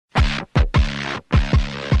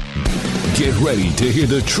Get ready to hear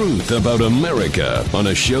the truth about America on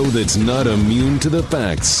a show that's not immune to the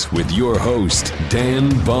facts with your host, Dan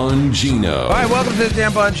Bongino. All right, welcome to the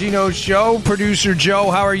Dan Bongino Show. Producer Joe,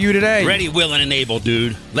 how are you today? Ready, willing, and able,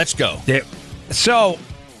 dude. Let's go. So,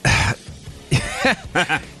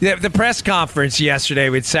 the press conference yesterday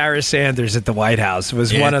with Sarah Sanders at the White House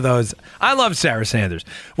was one of those. I love Sarah Sanders.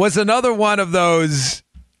 Was another one of those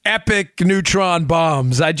epic neutron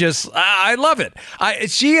bombs. I love it.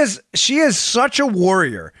 She is such a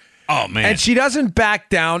warrior. Oh, man. And she doesn't back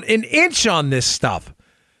down an inch on this stuff.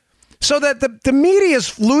 So that the media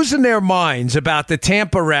is losing their minds about the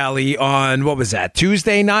Tampa rally on, what was that,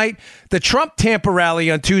 Tuesday night? The Trump Tampa rally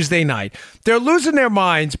on Tuesday night. They're losing their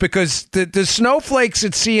minds because the snowflakes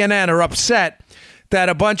at CNN are upset that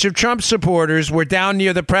a bunch of Trump supporters were down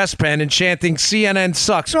near the press pen and chanting, CNN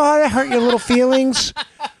sucks. Oh, that hurt your little feelings?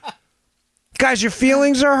 Guys, your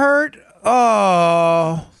feelings are hurt?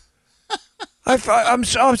 Oh. I'm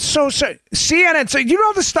so sorry. CNN, so you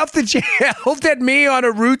know the stuff that you yelled at me on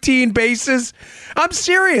a routine basis? I'm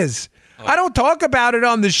serious. I don't talk about it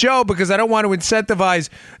on the show because I don't want to incentivize,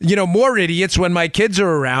 more idiots when my kids are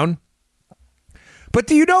around. But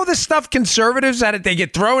do you know the stuff conservatives that they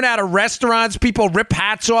get thrown out of restaurants, people rip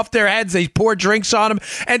hats off their heads, they pour drinks on them,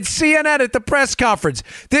 and CNN at the press conference.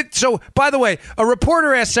 So, by the way, a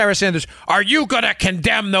reporter asked Sarah Sanders, are you going to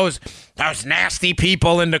condemn those nasty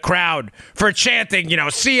people in the crowd for chanting,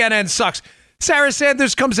 CNN sucks? Sarah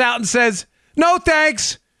Sanders comes out and says, no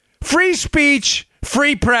thanks, free speech,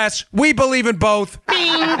 free press, we believe in both. Bing,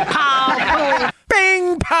 pow, boom.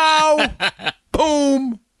 Bing, pow,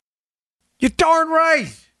 boom. You're darn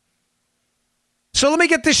right. So let me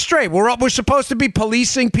get this straight. We're supposed to be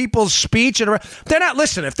policing people's speech. And they're not.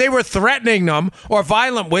 Listen, if they were threatening them or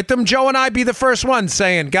violent with them, Joe and I'd be the first ones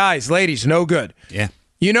saying, guys, ladies, no good. Yeah.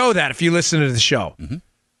 You know that if you listen to the show. Mm-hmm.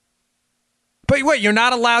 But wait, you're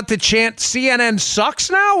not allowed to chant CNN sucks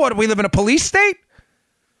now? What, we live in a police state?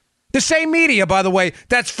 The same media, by the way,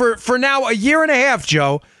 that's for now a year and a half,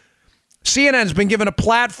 Joe. CNN's been given a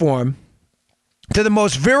platform to the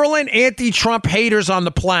most virulent anti-Trump haters on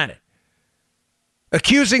the planet,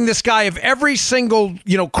 accusing this guy of every single,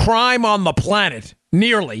 crime on the planet,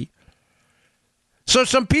 nearly. So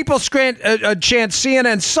some people chant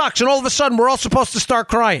CNN sucks, and all of a sudden we're all supposed to start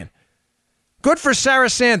crying. Good for Sarah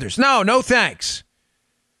Sanders. No thanks.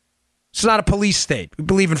 It's not a police state. We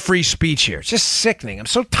believe in free speech here. It's just sickening. I'm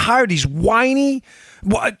so tired of these whiny,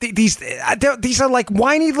 these are like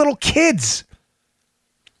whiny little kids.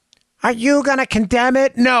 Are you going to condemn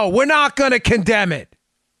it? No, we're not going to condemn it.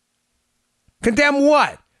 Condemn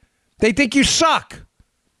what? They think you suck.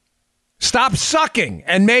 Stop sucking,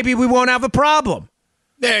 and maybe we won't have a problem.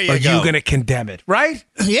 There you go. Are you going to condemn it, right?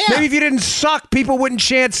 Yeah. Maybe if you didn't suck, people wouldn't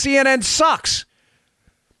chant CNN sucks.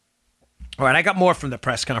 All right, I got more from the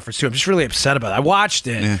press conference, too. I'm just really upset about it. I watched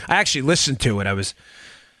it. Yeah. I actually listened to it. I was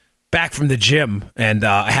back from the gym, and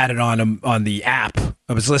I had it on the app.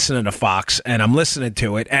 I was listening to Fox, and I'm listening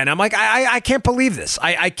to it, and I'm like, I can't believe this.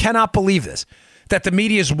 I cannot believe this, that the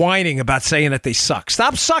media is whining about saying that they suck.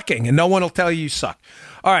 Stop sucking, and no one will tell you suck.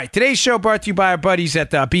 All right, today's show brought to you by our buddies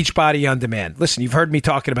at Beachbody On Demand. Listen, you've heard me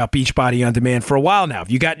talking about Beachbody On Demand for a while now.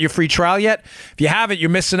 Have you gotten your free trial yet? If you haven't,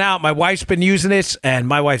 you're missing out. My wife's been using this, and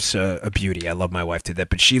my wife's a beauty. I love my wife to death,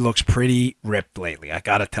 but she looks pretty ripped lately. I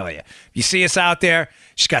got to tell you. If you see us out there,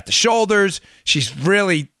 she's got the shoulders. She's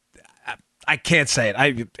really... I can't say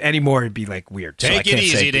it anymore. It'd be like weird. Take it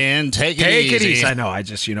easy, Dan. Take it easy. I know. I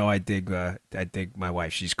just, I dig my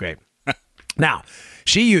wife. She's great. Now,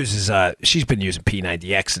 she uses, she's been using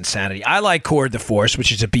P90X Insanity. I like Core de Force,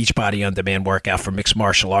 which is a Beachbody On Demand workout for mixed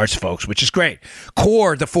martial arts folks, which is great.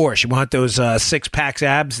 Core de Force. You want those 6-pack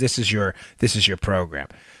abs? This is your program.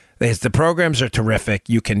 The programs are terrific.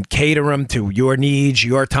 You can cater them to your needs,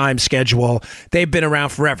 your time schedule. They've been around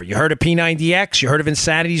forever. You heard of P90X? You heard of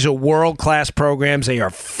Insanity? These are world-class programs. They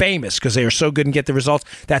are famous because they are so good and get the results.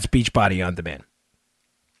 That's Beachbody On Demand.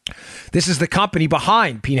 This is the company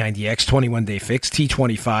behind P90X, 21-Day Fix,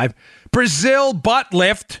 T25, Brazil Butt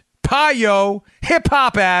Lift, Payo, Hip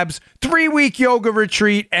Hop Abs, 3-week yoga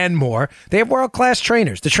retreat, and more. They have world-class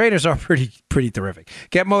trainers. The trainers are pretty terrific.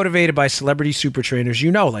 Get motivated by celebrity super trainers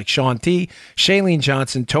like Shaun T, Shailene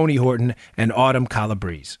Johnson, Tony Horton, and Autumn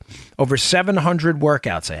Calabrese. Over 700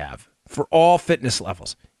 workouts they have for all fitness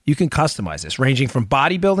levels. You can customize this, ranging from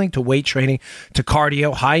bodybuilding to weight training to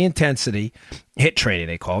cardio, high intensity, HIIT training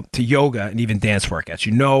they call it, to yoga and even dance workouts.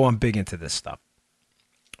 I'm big into this stuff.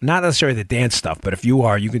 Not necessarily the dance stuff, but if you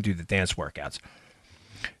are, you can do the dance workouts.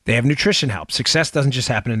 They have nutrition help. Success doesn't just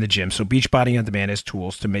happen in the gym, so Beachbody On Demand has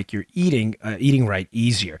tools to make your eating right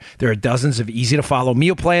easier. There are dozens of easy-to-follow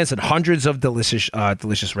meal plans and hundreds of delicious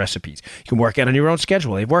recipes. You can work out on your own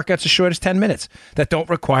schedule. They have workouts as short as 10 minutes that don't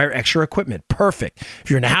require extra equipment. Perfect. If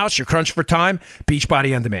you're in the house, you're crunched for time,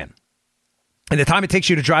 Beachbody On Demand. And the time it takes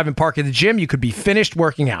you to drive and park at the gym, you could be finished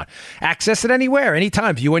working out. Access it anywhere,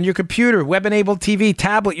 anytime. View on your computer, web-enabled TV,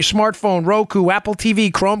 tablet, your smartphone, Roku, Apple TV,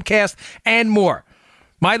 Chromecast, and more.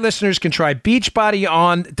 My listeners can try Beachbody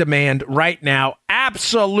On Demand right now,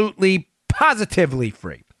 absolutely, positively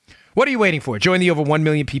free. What are you waiting for? Join the over 1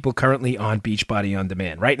 million people currently on Beachbody On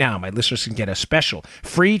Demand. Right now, my listeners can get a special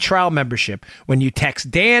free trial membership when you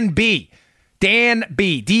text Dan B,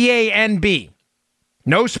 D-A-N-B,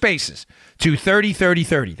 no spaces, to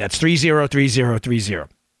 303030. That's 303030.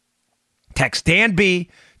 Text Dan B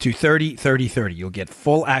to 303030. You'll get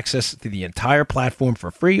full access to the entire platform for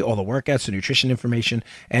free. All the workouts, the nutrition information,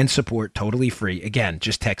 and support totally free. Again,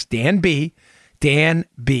 just text Dan B to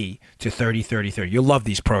 303030. You'll love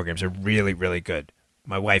these programs. They're really, really good.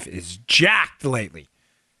 My wife is jacked lately.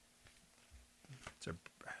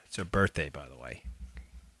 It's her birthday, by the way.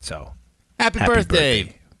 So, happy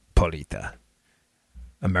birthday, Paulita.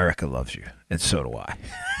 America loves you, and so do I.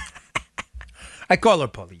 I call her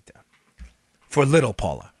Paulita for little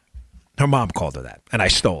Paula. Her mom called her that, and I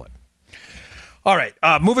stole it. All right,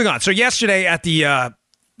 moving on. So yesterday at the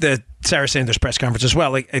Sarah Sanders press conference as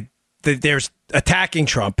well, there's attacking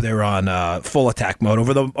Trump. They're on full attack mode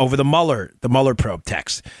over the Mueller probe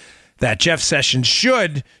text that Jeff Sessions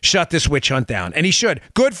should shut this witch hunt down. And he should.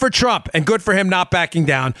 Good for Trump and good for him not backing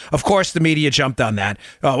down. Of course, the media jumped on that.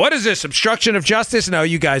 What is this, obstruction of justice? No,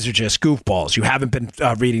 you guys are just goofballs. You haven't been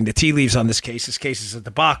reading the tea leaves on this case. This case is a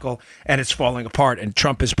debacle, and it's falling apart. And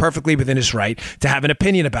Trump is perfectly within his right to have an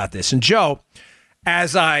opinion about this. And Joe,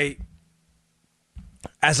 as I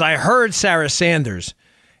heard Sarah Sanders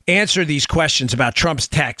answer these questions about Trump's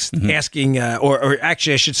text, asking, or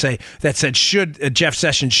actually I should say, that said, should Jeff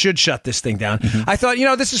Sessions should shut this thing down. I thought,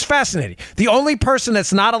 this is fascinating. The only person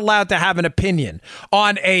that's not allowed to have an opinion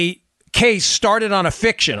on a case started on a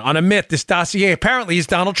fiction, on a myth, this dossier, apparently is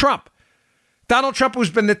Donald Trump. Donald Trump, who's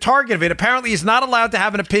been the target of it, apparently is not allowed to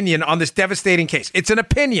have an opinion on this devastating case. It's an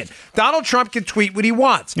opinion. Donald Trump can tweet what he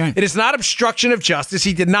wants. Right. It is not obstruction of justice.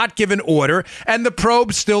 He did not give an order, and the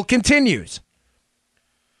probe still continues.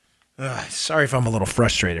 Sorry if I'm a little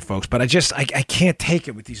frustrated, folks, but I can't take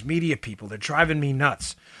it with these media people. They're driving me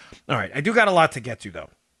nuts. All right, I do got a lot to get to, though.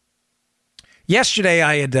 Yesterday,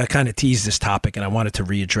 I had kind of teased this topic, and I wanted to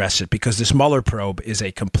readdress it because this Mueller probe is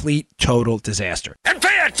a complete, total disaster. And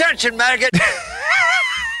pay attention, maggot!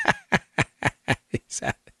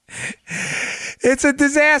 It's a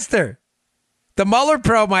disaster. The Mueller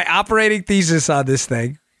probe, my operating thesis on this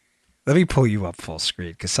thing. Let me pull you up full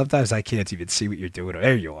screen because sometimes I can't even see what you're doing.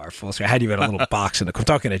 There you are, full screen. I had you in a little box in the car. I'm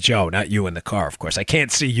talking to Joe, not you in the car, of course. I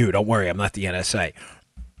can't see you. Don't worry. I'm not the NSA.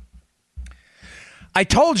 I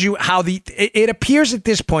told you how it appears at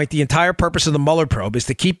this point the entire purpose of the Mueller probe is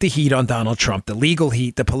to keep the heat on Donald Trump, the legal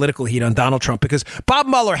heat, the political heat on Donald Trump, because Bob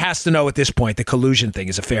Mueller has to know at this point the collusion thing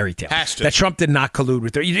is a fairy tale. Has to. That Trump did not collude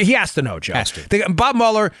with her. He has to know, Joe. Has to. Bob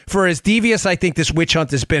Mueller, for as devious I think this witch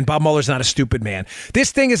hunt has been, Bob Mueller's not a stupid man.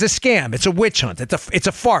 This thing is a scam. It's a witch hunt. It's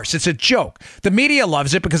a farce. It's a joke. The media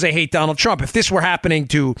loves it because they hate Donald Trump. If this were happening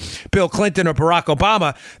to Bill Clinton or Barack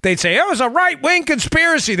Obama, they'd say it was a right-wing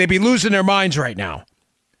conspiracy. They'd be losing their minds right now.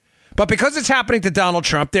 But because it's happening to Donald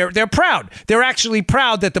Trump, they're proud. They're actually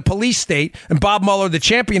proud that the police state and Bob Mueller, the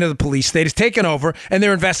champion of the police state, has taken over and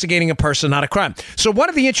they're investigating a person, not a crime. So one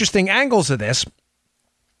of the interesting angles of this,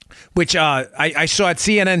 which I saw at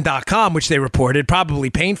CNN.com, which they reported, probably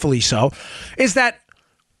painfully so, is that,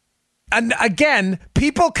 and again,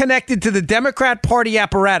 people connected to the Democrat Party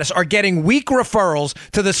apparatus are getting weak referrals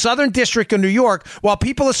to the Southern District of New York, while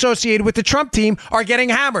people associated with the Trump team are getting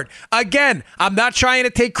hammered. Again, I'm not trying to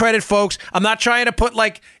take credit, folks. I'm not trying to put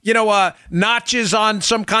notches on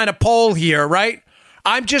some kind of poll here, right?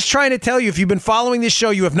 I'm just trying to tell you, if you've been following this show,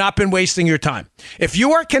 you have not been wasting your time. If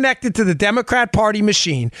you are connected to the Democrat Party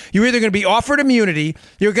machine, you're either going to be offered immunity,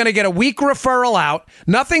 you're going to get a weak referral out,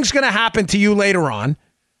 nothing's going to happen to you later on.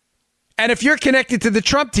 And if you're connected to the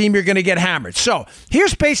Trump team, you're going to get hammered. So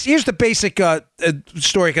here's the basic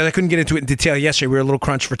story, because I couldn't get into it in detail yesterday. We were a little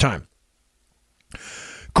crunched for time.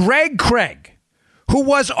 Greg Craig, who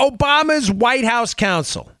was Obama's White House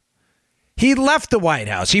counsel, he left the White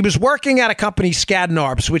House. He was working at a company, Skadden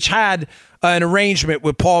Arps, which had an arrangement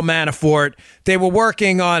with Paul Manafort. They were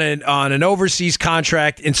working on an overseas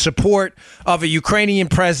contract in support of a Ukrainian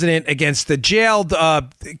president against the jailed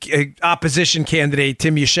opposition candidate,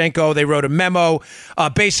 Tim Yushchenko. They wrote a memo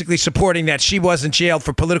basically supporting that she wasn't jailed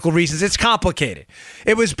for political reasons. It's complicated.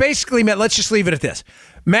 It was basically meant, let's just leave it at this.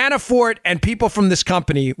 Manafort and people from this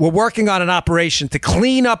company were working on an operation to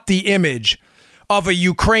clean up the image of a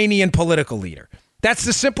Ukrainian political leader. That's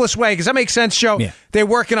the simplest way. Does that make sense, Joe? Yeah. They're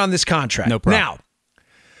working on this contract. No problem.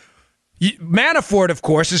 Now, Manafort, of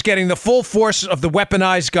course, is getting the full force of the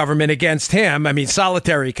weaponized government against him. I mean,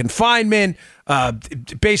 solitary confinement,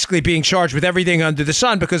 basically being charged with everything under the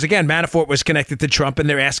sun because, again, Manafort was connected to Trump and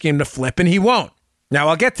they're asking him to flip and he won't. Now,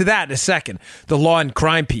 I'll get to that in a second. The law and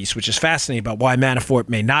crime piece, which is fascinating about why Manafort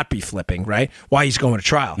may not be flipping, right? Why he's going to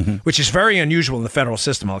trial, which is very unusual in the federal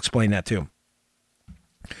system. I'll explain that too.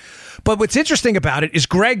 But what's interesting about it is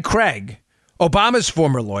Greg Craig, Obama's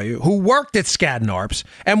former lawyer, who worked at Skadden Arps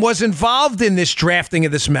and was involved in this drafting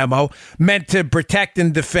of this memo meant to protect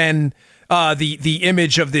and defend the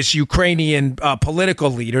image of this Ukrainian political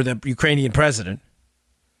leader, the Ukrainian president.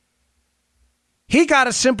 He got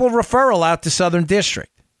a simple referral out to Southern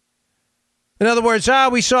District. In other words,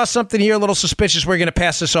 we saw something here a little suspicious. We're going to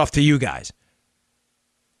pass this off to you guys.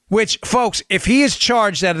 Which, folks, if he is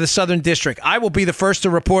charged out of the Southern District, I will be the first to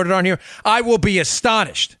report it on here. I will be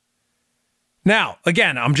astonished. Now,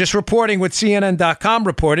 again, I'm just reporting what CNN.com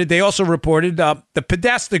reported. They also reported the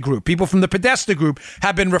Podesta Group. People from the Podesta Group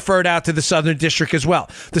have been referred out to the Southern District as well.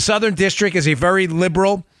 The Southern District is a very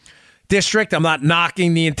liberal district. I'm not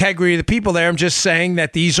knocking the integrity of the people there. I'm just saying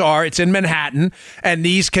that it's in Manhattan, and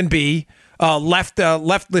these can be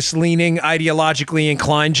leftist-leaning, ideologically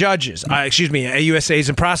inclined judges. AUSAs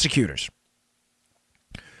and prosecutors.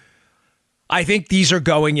 I think these are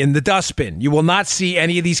going in the dustbin. You will not see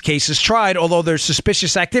any of these cases tried, although there's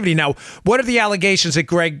suspicious activity. Now, what are the allegations that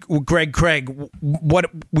Greg Craig,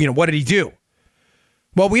 what did he do?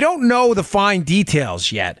 Well, we don't know the fine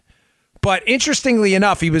details yet. But interestingly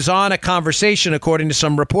enough, he was on a conversation, according to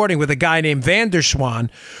some reporting, with a guy named Vander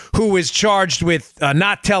Swan, who was charged with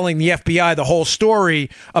not telling the FBI the whole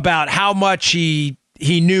story about how much he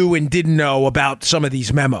knew and didn't know about some of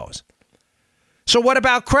these memos. So what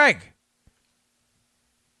about Craig?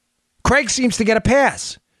 Craig seems to get a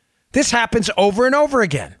pass. This happens over and over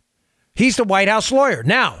again. He's the White House lawyer.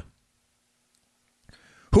 Now,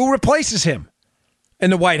 who replaces him in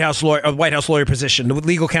the White House lawyer position, the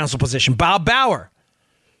legal counsel position? Bob Bauer.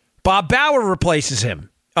 Bob Bauer replaces him,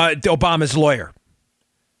 Obama's lawyer,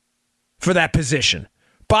 for that position.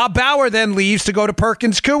 Bob Bauer then leaves to go to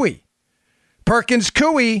Perkins Coie. Perkins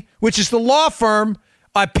Coie, which is the law firm,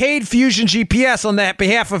 paid Fusion GPS on that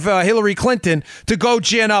behalf of Hillary Clinton to go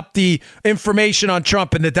gin up the information on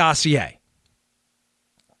Trump in the dossier.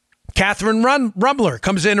 Catherine Rumler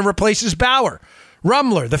comes in and replaces Bauer.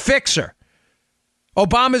 Rumler, the fixer.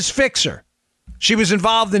 Obama's fixer. She was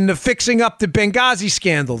involved in the fixing up the Benghazi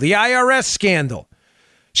scandal, the IRS scandal.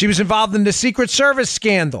 She was involved in the Secret Service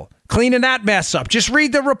scandal, cleaning that mess up. Just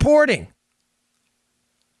read the reporting.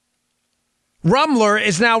 Rumler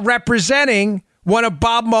is now representing one of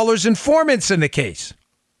Bob Mueller's informants in the case.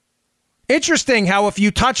 Interesting how if you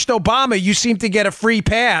touched Obama, you seem to get a free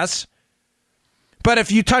pass. But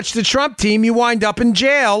if you touch the Trump team, you wind up in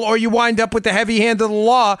jail or you wind up with the heavy hand of the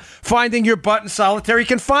law finding your butt in solitary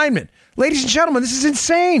confinement. Ladies and gentlemen, this is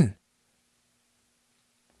insane.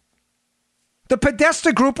 The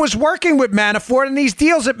Podesta Group was working with Manafort in these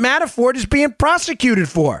deals that Manafort is being prosecuted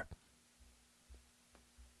for.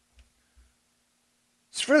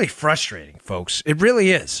 It's really frustrating, folks. It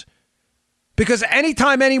really is. Because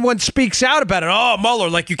anytime anyone speaks out about it, oh, Mueller,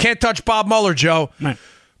 like you can't touch Bob Mueller, Joe. Right.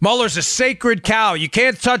 Mueller's a sacred cow. You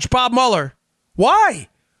can't touch Bob Mueller. Why?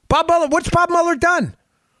 Bob Mueller, what's Bob Mueller done?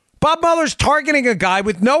 Bob Mueller's targeting a guy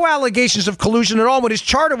with no allegations of collusion at all when his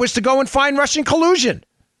charter was to go and find Russian collusion.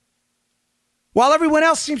 While everyone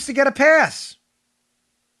else seems to get a pass.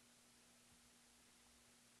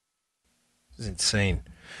 This is insane.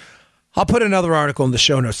 I'll put another article in the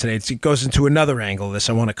show notes today. It goes into another angle of this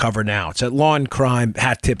I want to cover now. It's at Law and Crime,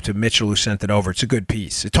 hat tip to Mitchell who sent it over. It's a good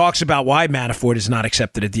piece. It talks about why Manafort has not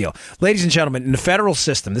accepted a deal. Ladies and gentlemen, in the federal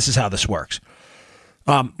system, this is how this works.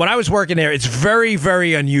 When I was working there, it's very,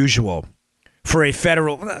 very unusual for a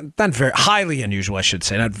federal, not very, highly unusual, I should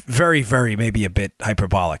say, not very, very, maybe a bit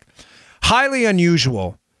hyperbolic. Highly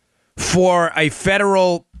unusual for a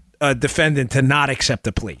federal defendant to not accept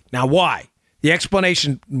a plea. Now, why? The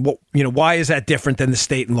explanation, why is that different than the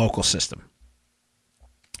state and local system?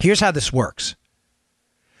 Here's how this works.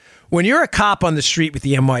 When you're a cop on the street with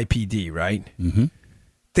the NYPD, right? Mm-hmm.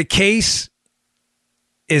 The case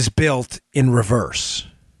is built in reverse.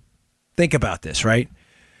 Think about this, right?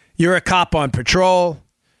 You're a cop on patrol.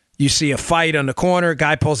 You see a fight on the corner.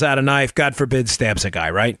 Guy pulls out a knife. God forbid, stabs a guy,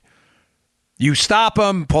 right? You stop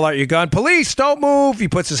him, pull out your gun. Police, don't move. He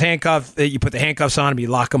puts his handcuff. You put the handcuffs on him. You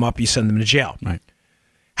lock him up. You send him to jail. Right.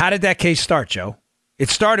 How did that case start, Joe? It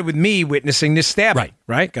started with me witnessing this stabbing,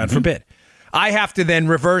 right? God forbid. I have to then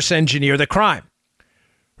reverse engineer the crime.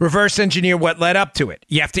 Reverse engineer what led up to it.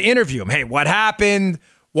 You have to interview him. Hey, what happened?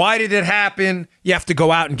 Why did it happen? You have to go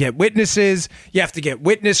out and get witnesses. You have to get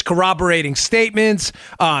witness corroborating statements.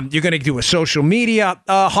 You're going to do a social media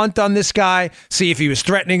hunt on this guy, see if he was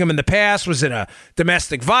threatening him in the past. Was it a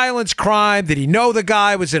domestic violence crime? Did he know the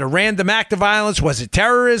guy? Was it a random act of violence? Was it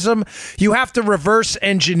terrorism? You have to reverse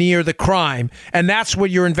engineer the crime, and that's where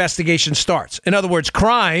your investigation starts. In other words,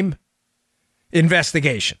 crime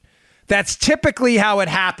investigation. That's typically how it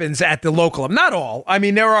happens at the local. Not all. I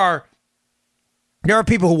mean, there are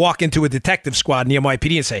people who walk into a detective squad in the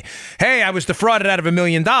NYPD and say, hey, I was defrauded out of $1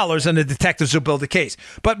 million, and the detectives will build a case.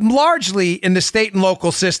 But largely in the state and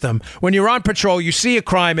local system, when you're on patrol, you see a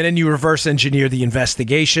crime and then you reverse engineer the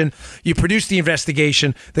investigation. You produce the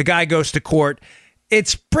investigation. The guy goes to court.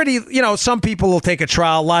 It's pretty, some people will take a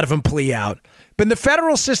trial. A lot of them plea out. But in the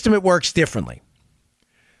federal system, it works differently.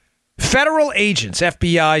 Federal agents,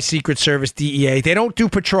 FBI, Secret Service, DEA, they don't do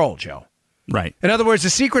patrol, Joe. Right. In other words, the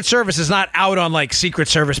Secret Service is not out on like Secret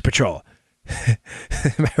Service patrol.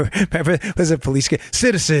 remember was it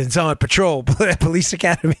Citizens on Patrol, Police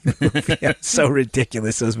Academy movie? Yeah, so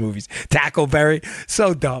ridiculous, those movies. Tackleberry,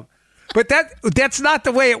 so dumb. But that's not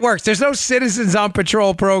the way it works. There's no Citizens on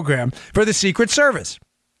Patrol program for the Secret Service.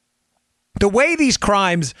 The way these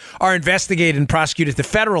crimes are investigated and prosecuted at the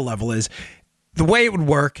federal level is the way it would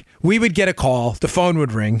work. We would get a call, the phone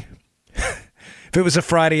would ring. If it was a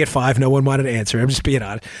Friday at 5, no one wanted to answer. I'm just being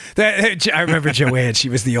honest. I remember Joanne. She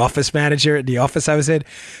was the office manager at the office I was in.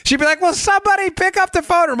 She'd be like, well, somebody pick up the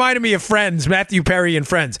phone. Reminded me of Friends, Matthew Perry and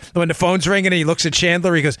Friends. When the phone's ringing and he looks at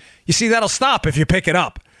Chandler, he goes, you see, that'll stop if you pick it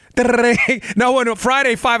up. No one,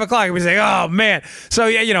 Friday, 5 o'clock, he was like, oh, man. So,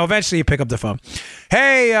 yeah, eventually you pick up the phone.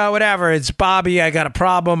 Hey, whatever, it's Bobby. I got a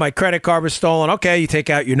problem. My credit card was stolen. Okay, you take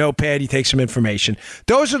out your notepad. You take some information.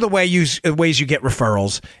 Those are the ways you get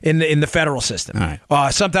referrals in the federal system. All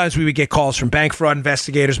right. Sometimes we would get calls from bank fraud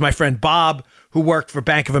investigators. My friend Bob, who worked for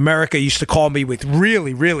Bank of America, used to call me with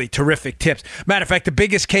really, really terrific tips. Matter of fact, the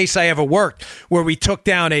biggest case I ever worked where we took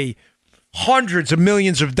down a hundreds of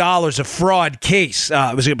millions of dollars of fraud case.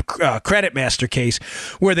 It was a Credit Master case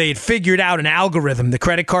where they had figured out an algorithm the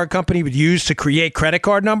credit card company would use to create credit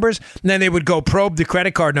card numbers. And then they would go probe the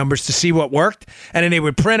credit card numbers to see what worked. And then they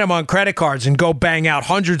would print them on credit cards and go bang out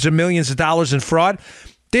hundreds of millions of dollars in fraud.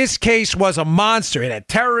 This case was a monster. It had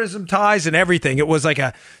terrorism ties and everything. It was like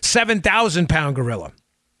a 7,000-pound gorilla.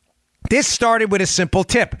 This started with a simple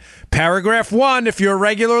tip. Paragraph 1, if you're a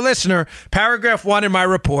regular listener, paragraph 1 in my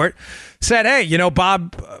report said, hey,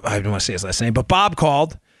 Bob, I don't want to say his last name, but Bob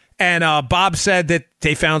called, and Bob said that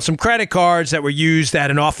they found some credit cards that were used at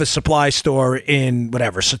an office supply store in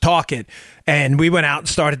Setauket, and we went out and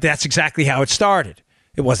started. That's exactly how it started.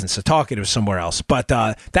 It wasn't Setauket, it was somewhere else, but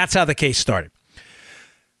that's how the case started.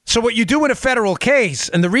 So what you do in a federal case,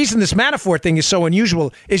 and the reason this Manafort thing is so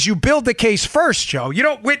unusual, is you build the case first, Joe. You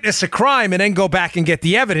don't witness a crime and then go back and get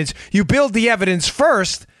the evidence. You build the evidence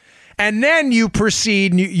first, and then you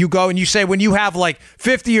proceed, and you go and you say, when you have like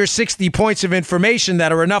 50 or 60 points of information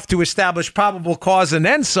that are enough to establish probable cause and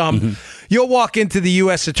then some, you'll walk into the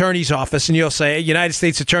U.S. Attorney's office and you'll say, hey, United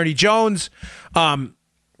States Attorney Jones,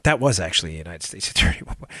 that was actually United States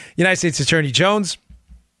Attorney Jones,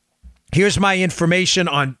 here's my information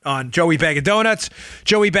on Joey Bag of Donuts.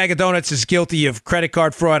 Joey Bag of Donuts is guilty of credit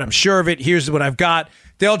card fraud. I'm sure of it. Here's what I've got.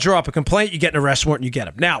 They'll draw up a complaint. You get an arrest warrant and you get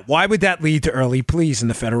them. Now, why would that lead to early pleas in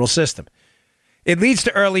the federal system? It leads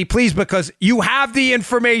to early pleas because you have the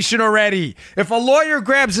information already. If a lawyer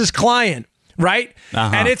grabs his client, right,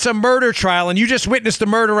 and it's a murder trial and you just witnessed a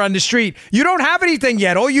murder on the street, you don't have anything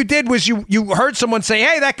yet. All you did was you heard someone say,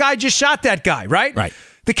 hey, that guy just shot that guy, right? Right.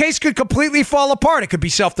 The case could completely fall apart. It could be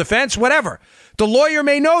self-defense, whatever. The lawyer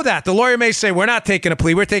may know that. The lawyer may say, we're not taking a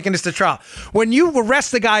plea. We're taking this to trial. When you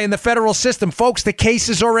arrest the guy in the federal system, folks, the case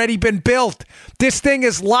has already been built. This thing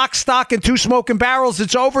is lock, stock, and two smoking barrels.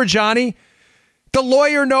 It's over, Johnny. The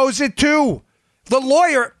lawyer knows it too. The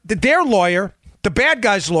lawyer, their lawyer, the bad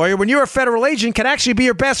guy's lawyer, when you're a federal agent, can actually be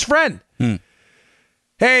your best friend.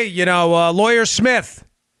 Hey, Lawyer Smith,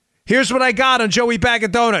 here's what I got on Joey Bag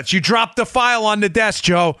of Donuts. You dropped the file on the desk,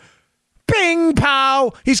 Joe. Bing,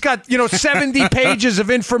 pow. He's got, 70 pages of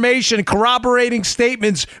information, corroborating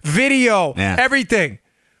statements, video, everything.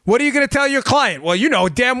 What are you going to tell your client? Well, you know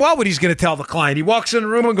damn well what he's going to tell the client. He walks in the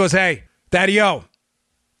room and goes, hey, Daddy-O,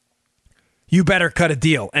 you better cut a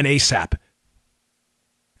deal, and ASAP.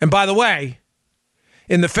 And by the way,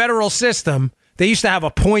 in the federal system, they used to have a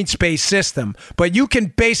points-based system, but you can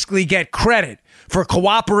basically get credit for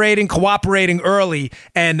cooperating early,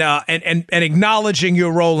 and acknowledging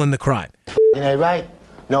your role in the crime. Ain't right?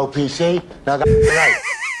 No PC? No, right.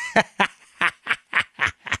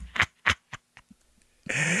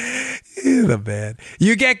 You're the man.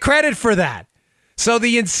 You get credit for that. So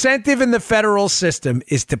the incentive in the federal system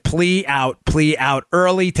is to plea out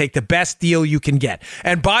early, take the best deal you can get.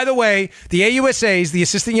 And by the way, the AUSAs, the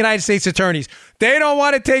Assistant United States Attorneys, they don't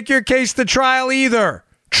want to take your case to trial either.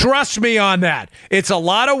 Trust me on that. It's a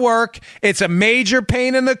lot of work. It's a major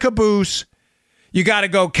pain in the caboose. You got to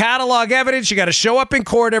go catalog evidence. You got to show up in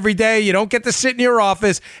court every day. You don't get to sit in your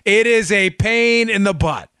office. It is a pain in the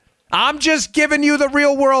butt. I'm just giving you the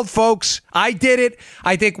real world, folks. I did it.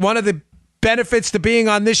 I think one of the benefits to being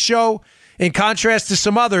on this show, in contrast to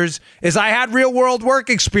some others, is I had real world work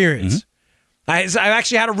experience. Mm-hmm. I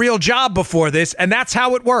actually had a real job before this, and that's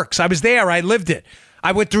how it works. I was there. I lived it.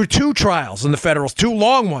 I went through 2 trials in the federals, 2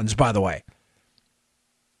 long ones, by the way.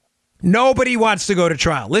 Nobody wants to go to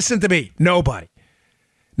trial. Listen to me. Nobody.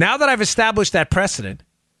 Now that I've established that precedent,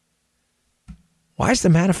 why is the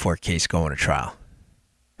Manafort case going to trial?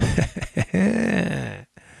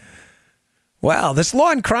 Well, this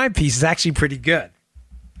law and crime piece is actually pretty good.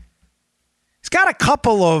 It's got a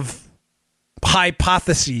couple of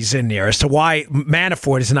hypotheses in there as to why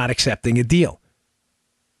Manafort is not accepting a deal.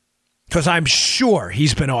 Because I'm sure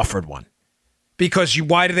he's been offered one. Because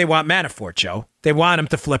why do they want Manafort, Joe? They want him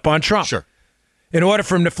to flip on Trump. Sure. In order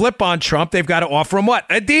for him to flip on Trump, they've got to offer him what?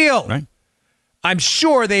 A deal. Right. I'm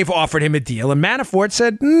sure they've offered him a deal, and Manafort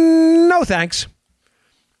said, no thanks.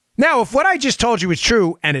 Now, if what I just told you is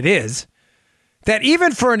true, and it is, that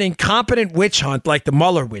even for an incompetent witch hunt like the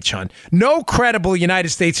Mueller witch hunt, no credible United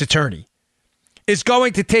States attorney is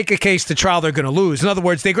going to take a case to trial they're going to lose. In other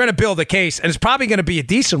words, they're going to build a case, and it's probably going to be a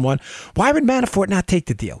decent one. Why would Manafort not take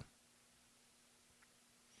the deal?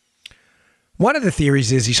 One of the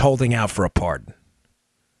theories is he's holding out for a pardon,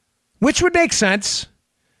 which would make sense,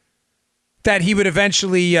 that he would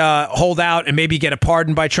eventually hold out and maybe get a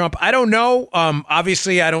pardon by Trump. I don't know.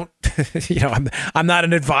 Obviously, I don't. I'm not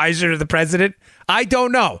an advisor to the president. I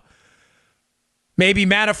don't know. Maybe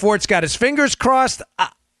Manafort's got his fingers crossed.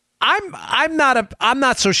 I'm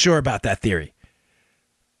not so sure about that theory.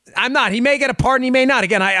 I'm not. He may get a pardon. He may not.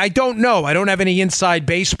 Again, I don't know. I don't have any inside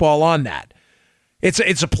baseball on that.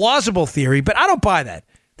 It's a plausible theory, but I don't buy that.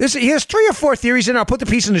 He has 3 or 4 theories in there. I'll put the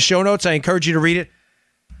piece in the show notes. I encourage you to read it.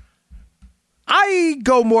 I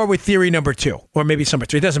go more with theory number 2, or maybe it's number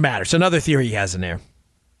 3. It doesn't matter. It's another theory he has in there.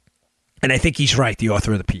 And I think he's right, the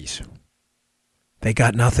author of the piece. They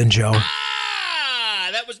got nothing, Joe.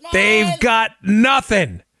 That was mine. They've got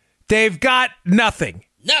nothing. They've got nothing.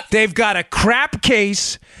 They've got a crap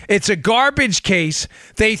case. It's a garbage case.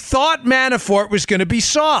 They thought Manafort was going to be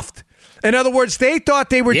soft. In other words, they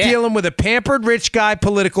thought they were dealing with a pampered rich guy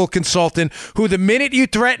political consultant who, the minute you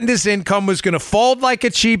threatened his income, was going to fold like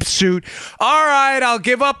a cheap suit. All right, I'll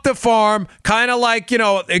give up the farm, kind of like,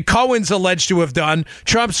 Cohen's alleged to have done,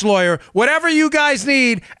 Trump's lawyer, whatever you guys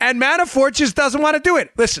need, and Manafort just doesn't want to do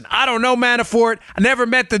it. Listen, I don't know Manafort. I never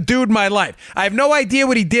met the dude in my life. I have no idea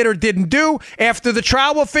what he did or didn't do. After the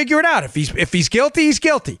trial, we'll figure it out. If he's guilty, he's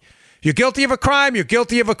guilty. You're guilty of a crime, you're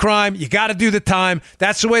guilty of a crime. You got to do the time.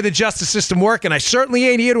 That's the way the justice system works, and I certainly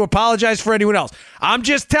ain't here to apologize for anyone else. I'm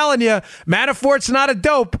just telling you, Manafort's not a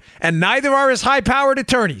dope, and neither are his high-powered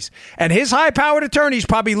attorneys. And his high-powered attorneys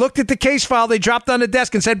probably looked at the case file they dropped on the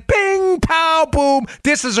desk and said, bing, pow, boom,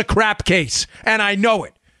 this is a crap case, and I know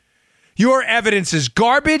it. Your evidence is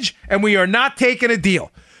garbage, and we are not taking a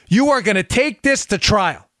deal. You are going to take this to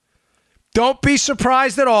trial. Don't be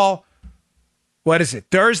surprised at all. What is it?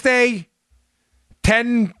 Thursday,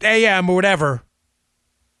 10 a.m. or whatever.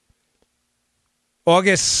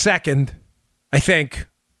 August 2nd, I think.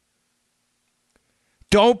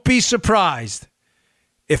 Don't be surprised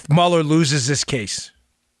if Mueller loses this case.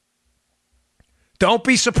 Don't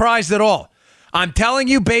be surprised at all. I'm telling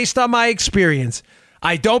you, based on my experience,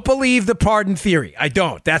 I don't believe the pardon theory. I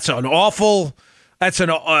don't. That's an awfully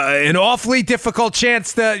difficult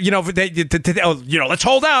chance to, let's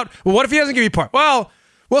hold out. Well, what if he doesn't give you pardon? Well,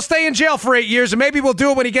 we'll stay in jail for 8 years, and maybe we'll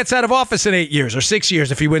do it when he gets out of office in 8 years or 6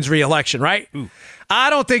 years if he wins re-election, right? Ooh.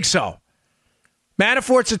 I don't think so.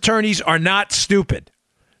 Manafort's attorneys are not stupid.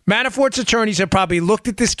 Manafort's attorneys have probably looked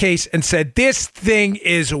at this case and said, this thing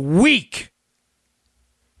is weak.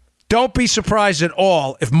 Don't be surprised at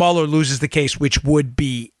all if Mueller loses the case, which would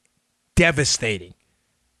be devastating.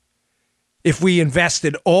 If we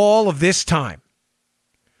invested all of this time,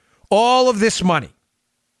 all of this money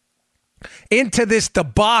into this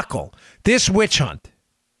debacle, this witch hunt,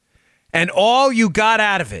 and all you got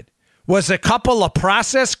out of it was a couple of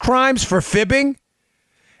process crimes for fibbing,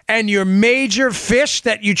 and your major fish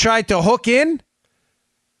that you tried to hook in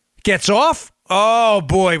gets off, oh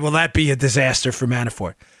boy, will that be a disaster for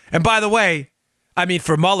Manafort. And by the way,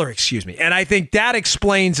 for Mueller, excuse me. And I think that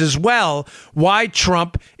explains as well why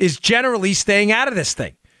Trump is generally staying out of this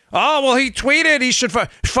thing. Oh, well, he tweeted he should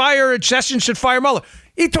fire, Sessions should fire Mueller.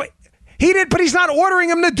 He did, but he's not ordering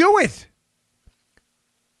him to do it.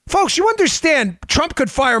 Folks, you understand Trump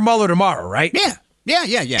could fire Mueller tomorrow, right?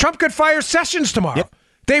 Yeah. Trump could fire Sessions tomorrow. Yep.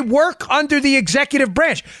 They work under the executive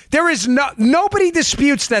branch. There is nobody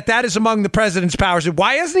disputes that is among the president's powers.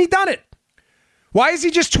 Why hasn't he done it? Why is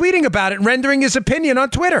he just tweeting about it and rendering his opinion on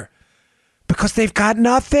Twitter? Because they've got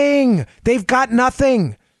nothing. They've got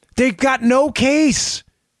nothing. They've got no case.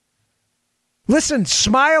 Listen,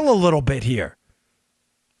 smile a little bit here.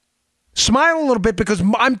 Smile a little bit because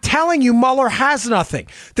I'm telling you, Mueller has nothing.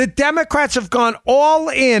 The Democrats have gone all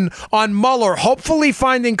in on Mueller, hopefully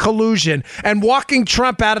finding collusion and walking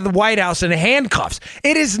Trump out of the White House in handcuffs.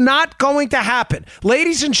 It is not going to happen.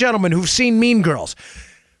 Ladies and gentlemen who've seen Mean Girls,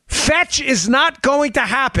 Fetch is not going to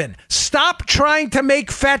happen. Stop trying to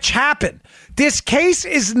make Fetch happen. This case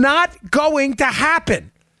is not going to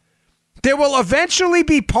happen. There will eventually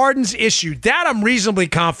be pardons issued. That I'm reasonably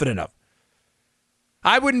confident of.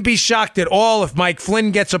 I wouldn't be shocked at all if Mike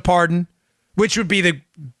Flynn gets a pardon, which would be the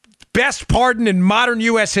best pardon in modern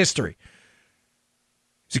U.S. history.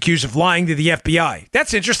 He's accused of lying to the FBI.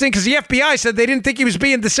 That's interesting because the FBI said they didn't think he was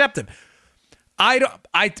being deceptive.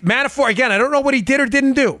 Manafort, again, I don't know what he did or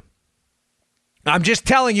didn't do. I'm just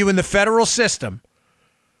telling you, in the federal system,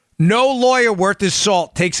 no lawyer worth his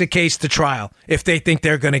salt takes a case to trial if they think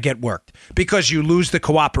they're going to get worked. Because you lose the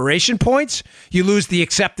cooperation points, you lose the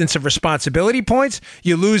acceptance of responsibility points,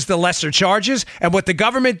 you lose the lesser charges, and what the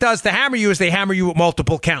government does to hammer you is they hammer you with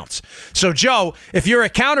multiple counts. So, Joe, if you're a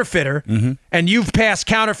counterfeiter and you've passed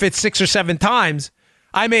counterfeit 6 or 7 times,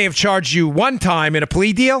 I may have charged you one time in a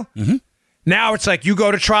plea deal. Now it's like you go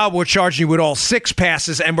to trial, we're charging you with all 6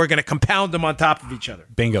 passes, and we're going to compound them on top of each other.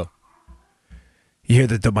 Bingo. You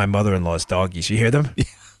hear my mother-in-law's doggies. You hear them? Yeah.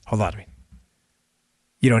 Hold on.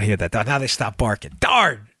 You don't hear that. Now they stop barking.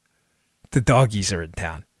 Darn! The doggies are in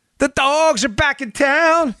town. The dogs are back in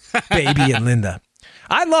town. Baby and Linda.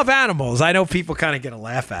 I love animals. I know people kind of get a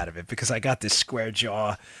laugh out of it because I got this square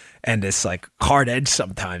jaw and this like hard edge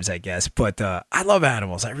sometimes, I guess. But I love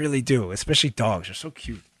animals. I really do, especially dogs. They're so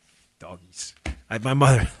cute. Doggies. My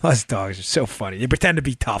mother-in-law's dogs are so funny. They pretend to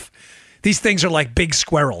be tough. These things are like big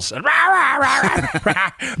squirrels and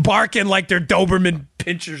barking like they're Doberman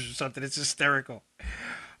pinchers or something. It's hysterical.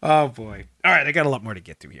 Oh, boy. All right, I got a lot more to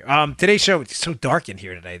get through here. Today's show, it's so dark in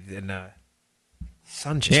here today. And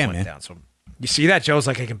sun just went down. So you see that, Joe's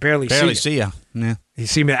like I can barely see you. Yeah. You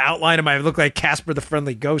see me, the outline of my, I look like Casper the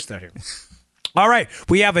Friendly Ghost out here. All right,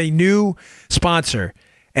 we have a new sponsor,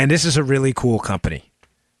 and this is a really cool company.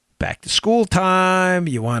 Back to school time,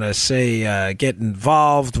 you want to say get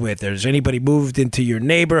involved with, there's anybody moved into your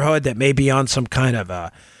neighborhood that may be on some kind of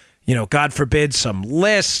God forbid, some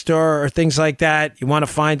list or things like that. You want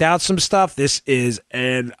to find out some stuff. This is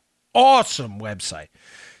an awesome website.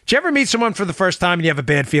 Did you ever meet someone for the first time and you have a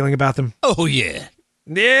bad feeling about them? Oh, yeah.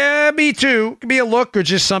 Yeah, me too. It could be a look or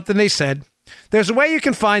just something they said. There's a way you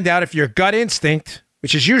can find out if your gut instinct,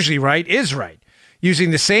 which is usually right, is right.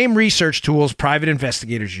 Using the same research tools private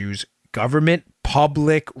investigators use, government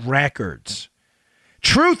public records.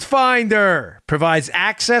 Truthfinder provides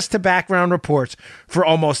access to background reports for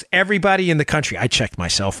almost everybody in the country. I checked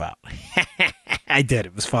myself out. I did.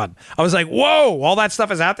 It was fun. I was like, whoa, all that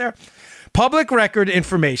stuff is out there? Public record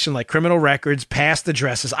information like criminal records, past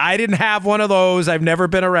addresses. I didn't have one of those. I've never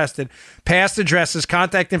been arrested. Past addresses,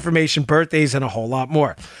 contact information, birthdays, and a whole lot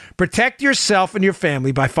more. Protect yourself and your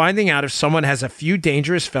family by finding out if someone has a few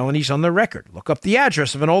dangerous felonies on their record. Look up the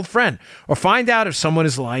address of an old friend or find out if someone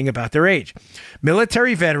is lying about their age.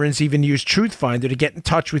 Military veterans even use Truthfinder to get in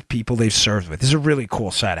touch with people they've served with. This is a really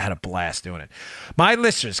cool site. I had a blast doing it. My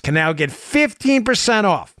listeners can now get 15%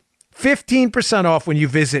 off. 15% off when you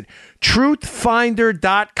visit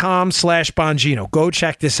truthfinder.com/Bongino. Go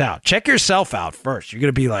check this out. Check yourself out first. You're going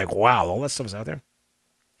to be like, wow, all that stuff's out there.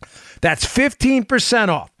 That's 15%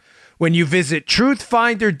 off when you visit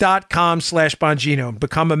truthfinder.com/Bongino and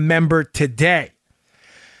become a member today.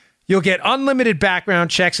 You'll get unlimited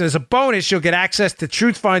background checks, and as a bonus, you'll get access to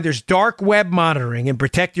TruthFinder's dark web monitoring and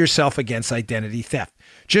protect yourself against identity theft.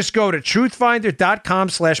 Just go to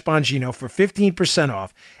truthfinder.com/Bongino for 15%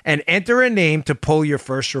 off and enter a name to pull your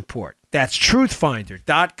first report. That's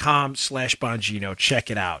truthfinder.com/Bongino. Check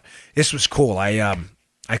it out. This was cool. I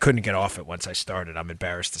couldn't get off it once I started. I'm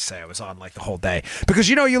embarrassed to say I was on like the whole day. Because,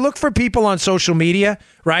 you know, you look for people on social media,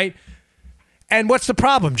 right? And what's the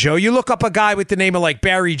problem, Joe? You look up a guy with the name of like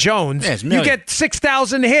Barry Jones. Yes, you get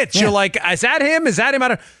 6,000 hits. Yeah. You're like, is that him? Is that him?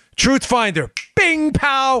 TruthFinder. Bing,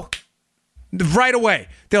 pow. Right away.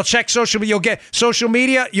 They'll check social media. You'll get social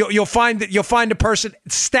media. You'll find a person.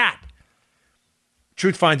 Stat.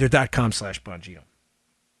 Truthfinder.com/Bongino.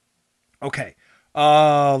 Okay.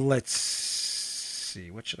 Let's see.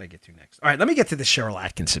 What should I get to next? All right, let me get to the Cheryl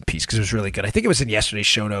Atkinson piece because it was really good. I think it was in yesterday's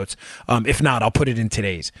show notes. If not, I'll put it in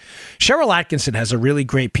today's. Cheryl Atkinson has a really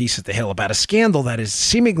great piece at The Hill about a scandal that has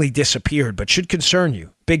seemingly disappeared but should concern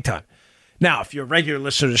you big time. Now, if you're a regular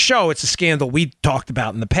listener to the show, it's a scandal we talked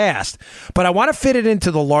about in the past. But I want to fit it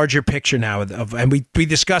into the larger picture now. And we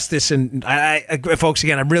discussed this. And folks,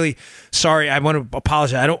 again, I'm really sorry. I want to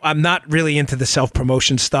apologize. I'm not really into the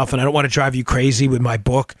self-promotion stuff, and I don't want to drive you crazy with my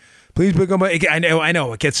book. Please become I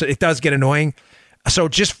know it does get annoying. So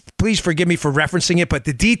just please forgive me for referencing it. But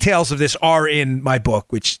the details of this are in my book,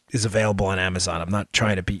 which is available on Amazon. I'm not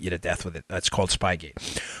trying to beat you to death with it. That's called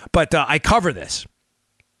Spygate. But I cover this.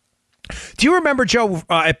 Do you remember, Joe,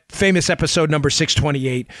 famous episode number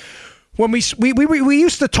 628, when we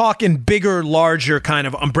used to talk in bigger, larger kind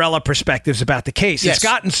of umbrella perspectives about the case? Yes. It's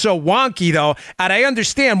gotten so wonky, though, and I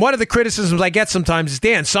understand one of the criticisms I get sometimes is,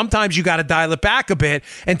 Dan, sometimes you got to dial it back a bit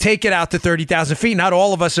and take it out to 30,000 feet. Not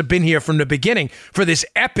all of us have been here from the beginning for this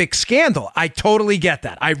epic scandal. I totally get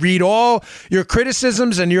that. I read all your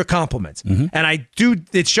criticisms and your compliments, and I do.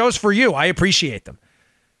 It shows for you. I appreciate them.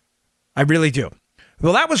 I really do.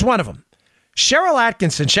 Well, that was one of them. Cheryl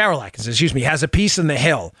Atkinson, has a piece in The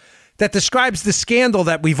Hill that describes the scandal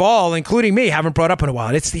that we've all, including me, haven't brought up in a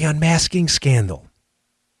while. It's the unmasking scandal.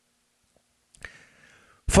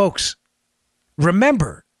 Folks,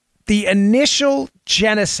 remember the initial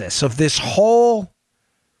genesis of this whole,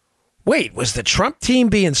 was the Trump team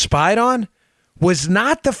being spied on? Was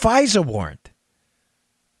not the FISA warrant.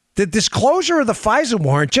 The disclosure of the FISA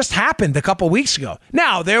warrant just happened a couple weeks ago.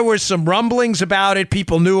 Now, there were some rumblings about it.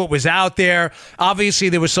 People knew it was out there. Obviously,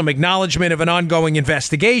 there was some acknowledgement of an ongoing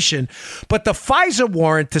investigation. But the FISA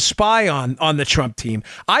warrant to spy on the Trump team,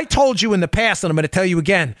 I told you in the past, and I'm going to tell you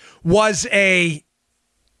again, was a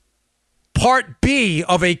part B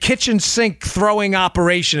of a kitchen sink throwing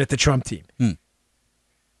operation at the Trump team.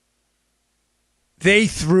 They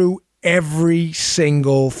threw every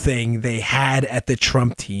single thing they had at the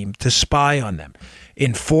Trump team to spy on them.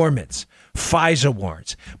 Informants, FISA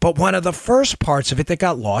warrants. But one of the first parts of it that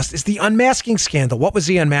got lost is the unmasking scandal. What was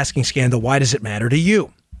the unmasking scandal? Why does it matter to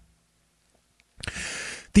you?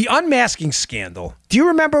 The unmasking scandal. Do you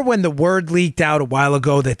remember when the word leaked out a while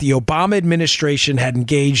ago that the Obama administration had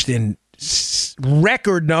engaged in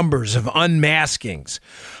record numbers of unmaskings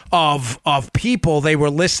of people they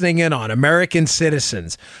were listening in on, American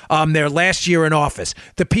citizens, their last year in office?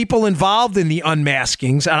 The people involved in the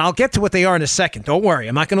unmaskings, and I'll get to what they are in a second. Don't worry,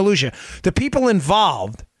 I'm not going to lose you. The people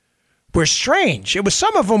involved were strange. It was,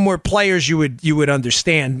 some of them were players you would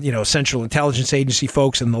understand, Central Intelligence Agency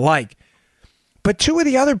folks and the like. But two of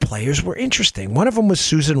the other players were interesting. One of them was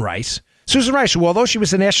Susan Rice. Susan Rice, who, although she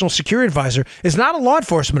was a national security advisor, is not a law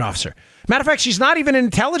enforcement officer. Matter of fact, she's not even an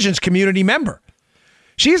intelligence community member.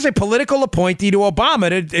 She is a political appointee to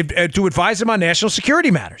Obama to advise him on national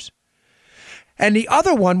security matters. And the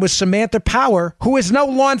other one was Samantha Power, who has no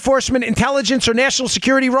law enforcement, intelligence, or national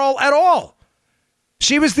security role at all.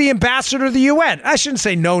 She was the ambassador to the UN. I shouldn't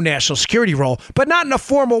say no national security role, but not in a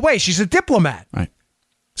formal way. She's a diplomat. Right.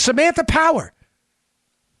 Samantha Power.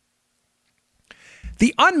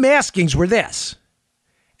 The unmaskings were this,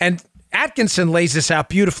 and Atkinson lays this out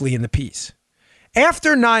beautifully in the piece.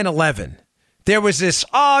 After 9/11, there was this,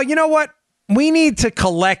 you know what? We need to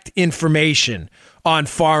collect information on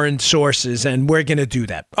foreign sources, and we're going to do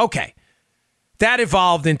that. Okay. That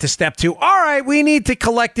evolved into step 2. All right, we need to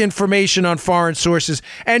collect information on foreign sources.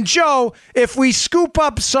 And Joe, if we scoop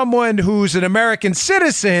up someone who's an American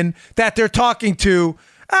citizen that they're talking to,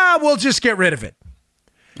 we'll just get rid of it.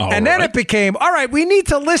 And then it became, all right, we need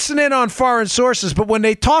to listen in on foreign sources, but when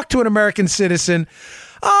they talk to an American citizen,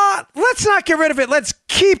 let's not get rid of it. Let's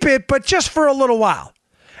keep it, but just for a little while.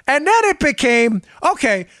 And then it became,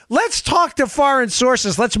 okay, let's talk to foreign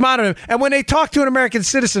sources. Let's monitor them. And when they talk to an American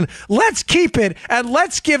citizen, let's keep it, and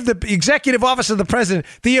let's give the executive office of the president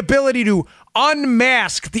the ability to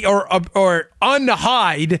unmask or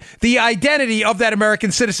unhide the identity of that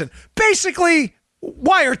American citizen. Basically,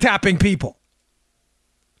 wiretapping people.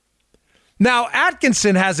 Now,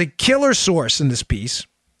 Atkinson has a killer source in this piece,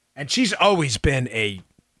 and she's always been a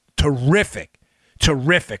terrific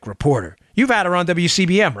reporter. You've had her on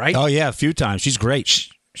WCBM, right? Oh, yeah, a few times. She's great.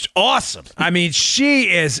 She's awesome. I mean, she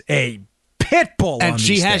is a pit bull. And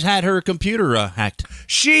she has had her computer hacked.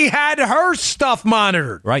 She had her stuff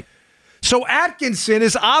monitored. Right. So Atkinson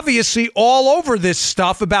is obviously all over this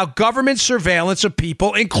stuff about government surveillance of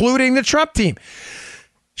people, including the Trump team.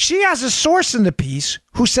 She has a source in the piece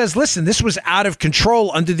who says, listen, this was out of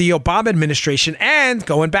control under the Obama administration. And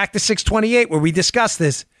going back to 628, where we discussed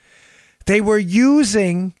this, they were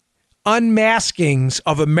using unmaskings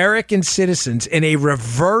of American citizens in a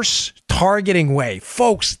reverse targeting way.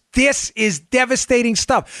 Folks, this is devastating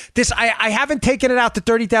stuff. I haven't taken it out to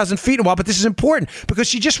 30,000 feet in a while, but this is important because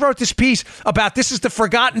she just wrote this piece about this is the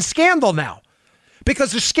forgotten scandal now.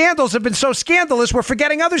 Because the scandals have been so scandalous, we're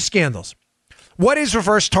forgetting other scandals. What is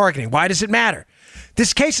reverse targeting? Why does it matter?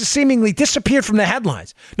 This case has seemingly disappeared from the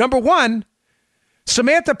headlines. Number one,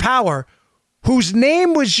 Samantha Power, whose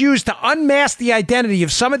name was used to unmask the identity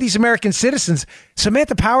of some of these American citizens,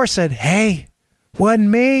 Samantha Power said, hey, wasn't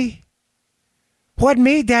me. Wasn't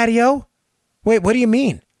me, Daddy-O. Wait, what do you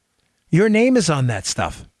mean? Your name is on that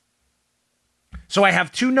stuff. So I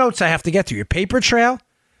have two notes I have to get to. Your paper trail,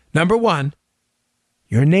 number one,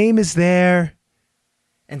 your name is there.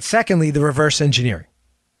 And secondly, the reverse engineering.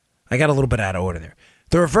 I got a little bit out of order there.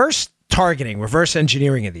 The reverse targeting, reverse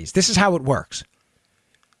engineering of these, this is how it works.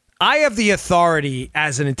 I have the authority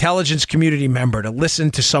as an intelligence community member to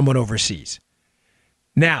listen to someone overseas.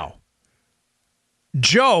 Now,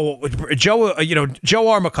 Joe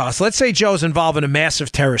Armacost, let's say Joe's involved in a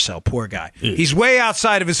massive terror cell, poor guy. He's way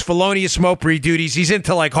outside of his felonious mopery duties. He's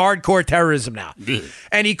into like hardcore terrorism now.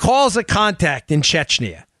 And he calls a contact in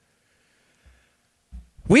Chechnya.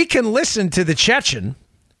 We can listen to the Chechen,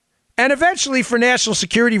 and eventually, for national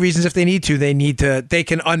security reasons, if they need to, they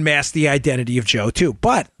can unmask the identity of Joe too.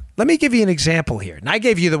 But let me give you an example here. And I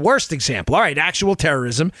gave you the worst example. All right, actual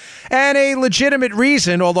terrorism and a legitimate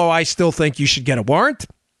reason, although I still think you should get a warrant,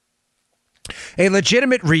 a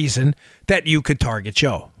legitimate reason that you could target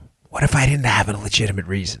Joe. What if I didn't have a legitimate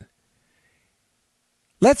reason?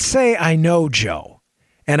 Let's say I know Joe.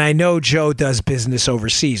 And I know Joe does business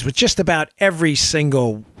overseas, which just about every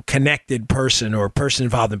single connected person or person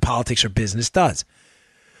involved in politics or business does.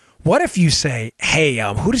 What if you say, hey,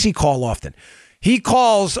 who does he call often? He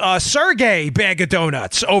calls Sergey Bag of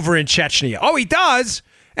Donuts over in Chechnya. Oh, he does?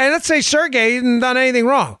 And let's say Sergey hasn't done anything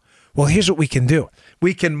wrong. Well, here's what we can do.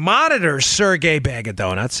 We can monitor Sergey Bag of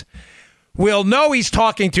Donuts. We'll know he's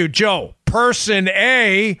talking to Joe, person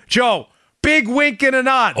A. Joe. Big wink and a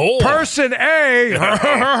nod. Oh. Person A.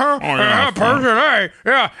 Person A.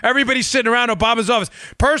 Yeah, everybody's sitting around Obama's office.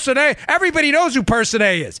 Person A. Everybody knows who Person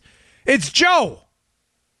A is. It's Joe.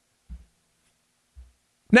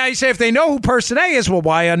 Now you say if they know who Person A is, well,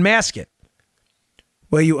 why unmask it?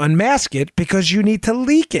 Well, you unmask it because you need to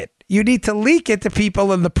leak it. You need to leak it to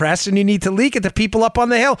people in the press, and you need to leak it to people up on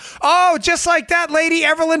the Hill. Oh, just like that lady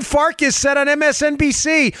Evelyn Farkas said on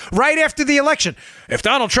MSNBC right after the election. If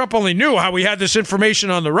Donald Trump only knew how we had this information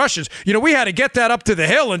on the Russians, we had to get that up to the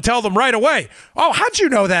Hill and tell them right away. Oh, how'd you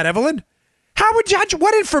know that, Evelyn?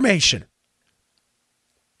 What information?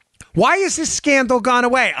 Why is this scandal gone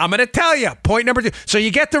away? I'm going to tell you. Point number 2. So you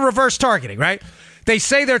get the reverse targeting, right? They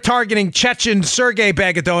say they're targeting Chechen Sergey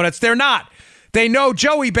Bag of Donuts. They're not. They know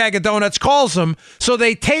Joey Bag of Donuts calls them, so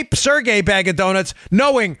they tape Sergey Bag of Donuts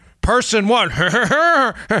knowing person one,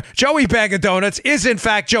 Joey Bag of Donuts, is in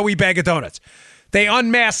fact Joey Bag of Donuts. They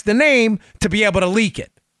unmask the name to be able to leak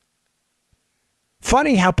it.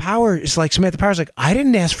 Funny how Power is like, Samantha Power's like, I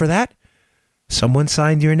didn't ask for that. Someone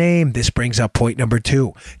signed your name. This brings up point number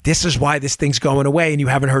 2. This is why this thing's going away and you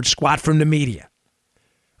haven't heard squat from the media.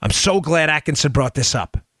 I'm so glad Atkinson brought this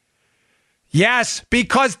up. Yes,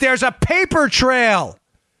 because there's a paper trail.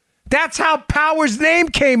 That's how Power's name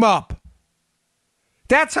came up.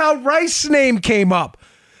 That's how Rice's name came up.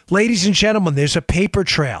 Ladies and gentlemen, there's a paper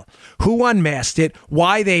trail. Who unmasked it,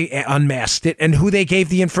 why they unmasked it, and who they gave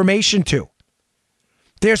the information to.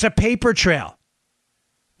 There's a paper trail.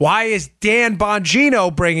 Why is Dan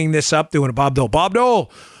Bongino bringing this up, doing a Bob Dole? Bob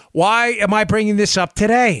Dole, why am I bringing this up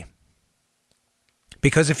today?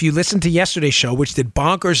 Because if you listen to yesterday's show, which did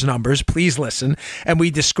bonkers numbers, please listen, and we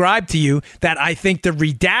described to you that I think the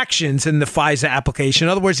redactions in the FISA application,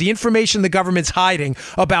 in other words, the information the government's hiding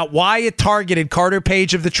about why it targeted Carter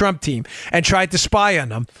Page of the Trump team and tried to spy on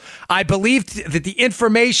them, I believe that the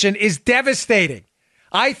information is devastating.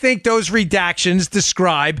 I think those redactions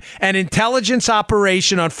describe an intelligence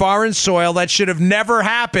operation on foreign soil that should have never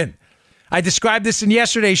happened. I described this in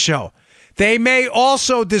yesterday's show. They may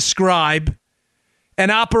also describe an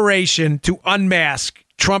operation to unmask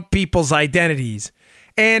Trump people's identities.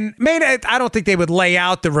 And I don't think they would lay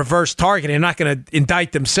out the reverse targeting. They're not going to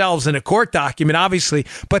indict themselves in a court document, obviously,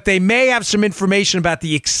 but they may have some information about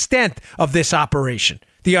the extent of this operation,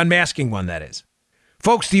 the unmasking one, that is.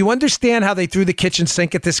 Folks, do you understand how they threw the kitchen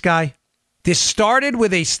sink at this guy? This started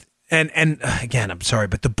with and again, I'm sorry,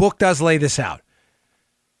 but the book does lay this out.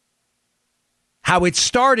 How it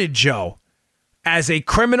started, Joe, as a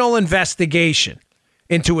criminal investigation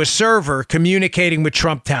into a server communicating with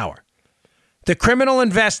Trump Tower. The criminal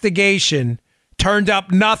investigation turned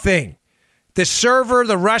up nothing. The server,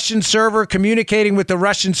 the Russian server communicating with the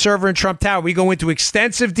Russian server in Trump Tower. We go into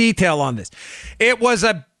extensive detail on this. It was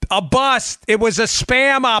a bust. It was a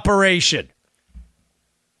spam operation.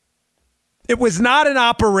 It was not an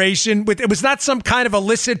operation it was not some kind of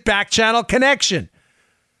illicit back channel connection.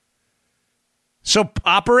 So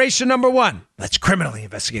operation number 1, let's criminally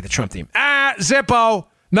investigate the Trump team. Zippo,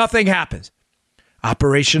 nothing happens.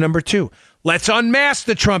 Operation number 2, let's unmask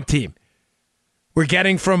the Trump team. We're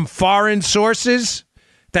getting from foreign sources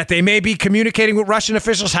that they may be communicating with Russian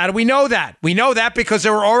officials. How do we know that? We know that because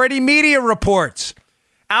there were already media reports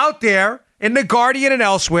out there in The Guardian and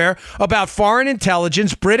elsewhere about foreign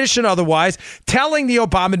intelligence, British and otherwise, telling the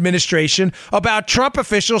Obama administration about Trump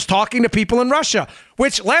officials talking to people in Russia,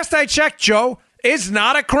 which last I checked, Joe, is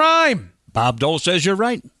not a crime. Bob Dole says you're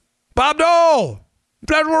right. Bob Dole,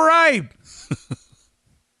 that we're right.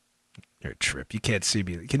 You're a trip. You can't see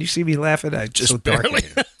me. Can you see me laughing? It's Just so dark. barely.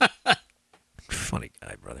 Funny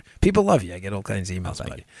guy, brother. People love you. I get all kinds of emails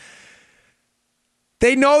about you.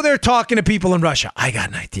 They know they're talking to people in Russia. I got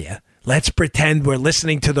an idea. Let's pretend we're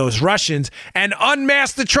listening to those Russians and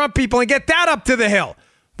unmask the Trump people and get that up to the hill.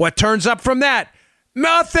 What turns up from that?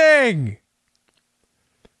 Nothing.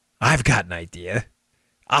 I've got an idea.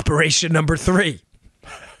 Operation number 3.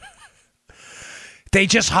 They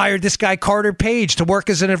just hired this guy, Carter Page, to work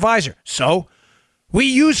as an advisor. So we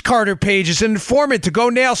use Carter Page as an informant to go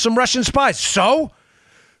nail some Russian spies. So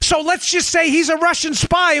let's just say he's a Russian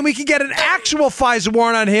spy and we can get an actual FISA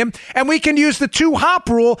warrant on him and we can use the 2-hop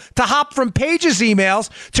rule to hop from Page's emails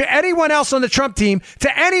to anyone else on the Trump team,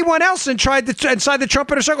 to anyone else inside the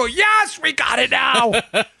Trump inner circle. Yes, we got it now.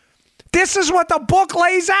 This is what the book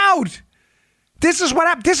lays out. This is what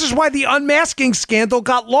happened. This is why the unmasking scandal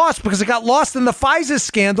got lost, because it got lost in the FISA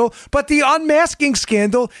scandal, but the unmasking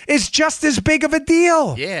scandal is just as big of a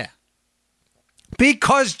deal. Yeah.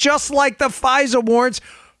 Because just like the FISA warrants,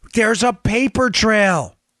 there's a paper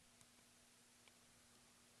trail.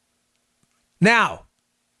 Now,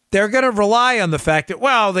 they're going to rely on the fact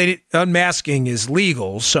that, unmasking is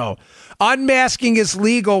legal. So unmasking is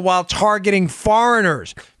legal while targeting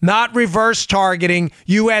foreigners, not reverse targeting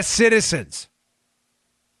U.S. citizens.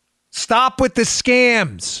 Stop with the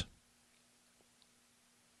scams.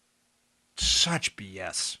 Such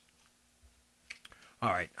BS. All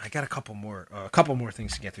right, I got a couple more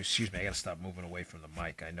things to get through. Excuse me, I got to stop moving away from the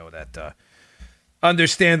mic. I know that,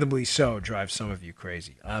 understandably so, drives some of you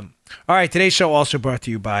crazy. All right, today's show also brought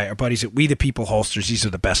to you by our buddies at We the People Holsters. These are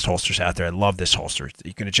the best holsters out there. I love this holster.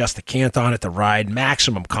 You can adjust the cant on it, the ride,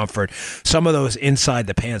 maximum comfort. Some of those inside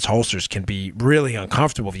the pants holsters can be really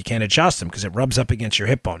uncomfortable if you can't adjust them because it rubs up against your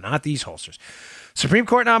hip bone. Not these holsters. Supreme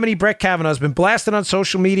Court nominee Brett Kavanaugh has been blasted on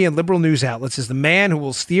social media and liberal news outlets as the man who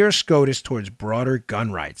will steer SCOTUS towards broader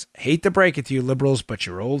gun rights. Hate to break it to you, liberals, but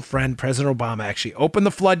your old friend President Obama actually opened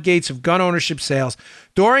the floodgates of gun ownership sales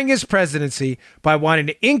during his presidency by wanting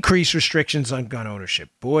to increase restrictions on gun ownership.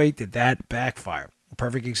 Boy, did that backfire. A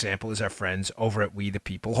perfect example is our friends over at We the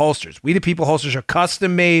People Holsters. We the People Holsters are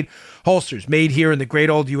custom-made holsters made here in the great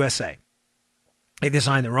old USA. They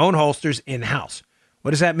design their own holsters in-house.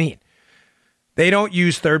 What does that mean? They don't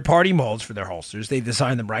use third-party molds for their holsters. They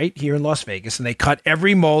design them right here in Las Vegas, and they cut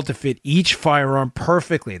every mold to fit each firearm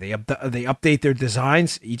perfectly. They update their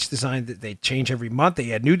designs. Each design that they change every month.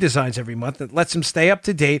 They add new designs every month that lets them stay up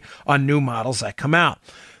to date on new models that come out.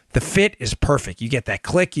 The fit is perfect. You get that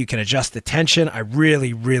click. You can adjust the tension. I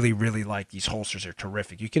really, really, really like these holsters. They're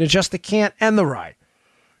terrific. You can adjust the cant and the ride.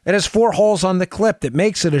 It has 4 holes on the clip that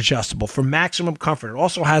makes it adjustable for maximum comfort. It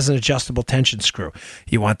also has an adjustable tension screw.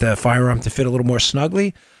 You want the firearm to fit a little more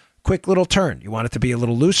snugly? Quick little turn. You want it to be a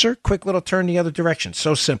little looser? Quick little turn the other direction.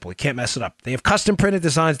 So simple. You can't mess it up. They have custom printed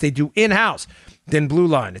designs they do in-house. Thin blue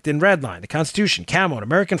line, a thin red line, the Constitution, camo, an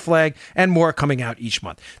American flag, and more coming out each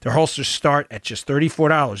month. Their holsters start at just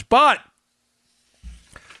 $34. But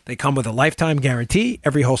They come with a lifetime guarantee.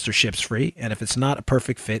 Every holster ships free. And if it's not a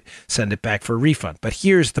perfect fit, send it back for a refund. But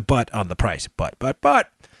here's the but on the price. But.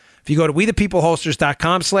 If you go to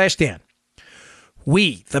wethepeopleholsters.com/Dan,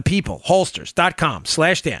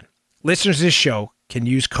 wethepeopleholsters.com/Dan, listeners of this show can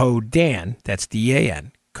use code DAN, that's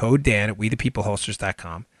D-A-N, code DAN at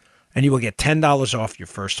wethepeopleholsters.com, and you will get $10 off your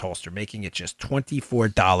first holster, making it just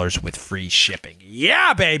 $24 with free shipping.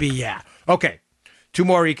 Yeah, baby, yeah. Okay, 2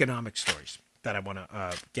 more economic stories that I want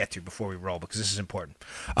to get to before we roll, because this is important.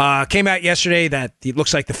 Came out yesterday that it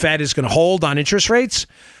looks like the Fed is going to hold on interest rates.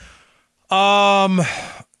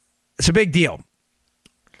 It's a big deal.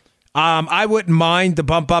 I wouldn't mind the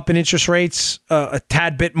bump up in interest rates a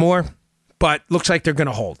tad bit more, but looks like they're going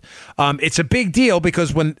to hold. It's a big deal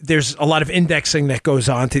because when there's a lot of indexing that goes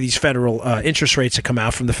on to these federal interest rates that come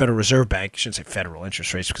out from the Federal Reserve Bank. I shouldn't say federal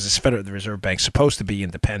interest rates because the Reserve Bank's supposed to be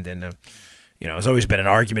independent. There's always been an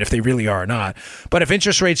argument if they really are or not. But if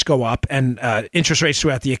interest rates go up, and interest rates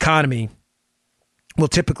throughout the economy will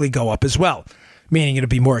typically go up as well, meaning it'll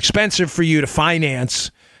be more expensive for you to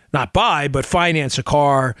finance, not buy, but finance a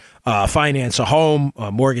car, finance a home,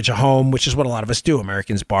 mortgage a home, which is what a lot of us do.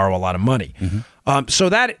 Americans borrow a lot of money. Mm-hmm.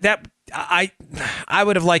 So I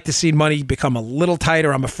would have liked to see money become a little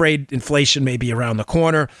tighter. I'm afraid inflation may be around the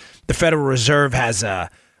corner. The Federal Reserve has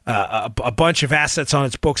a bunch of assets on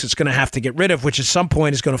its books it's going to have to get rid of, which at some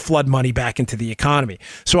point is going to flood money back into the economy.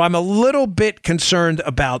 So I'm a little bit concerned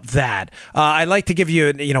about that. I'd like to give you,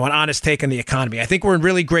 an honest take on the economy. I think we're in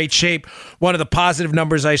really great shape. One of the positive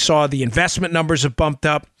numbers I saw, the investment numbers have bumped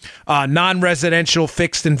up. Non-residential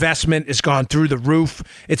fixed investment has gone through the roof.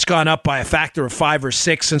 It's gone up by a factor of 5 or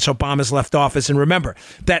 6 since Obama's left office. And remember,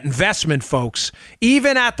 that investment, folks,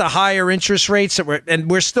 even at the higher interest rates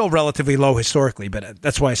we're still relatively low historically, but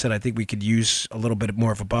that's why I said I think we could use a little bit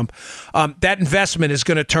more of a bump. That investment is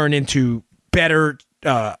going to turn into better,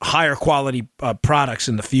 higher quality products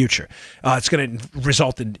in the future. It's going to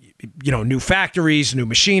result in new factories, new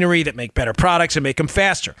machinery that make better products and make them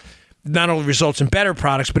faster. Not only results in better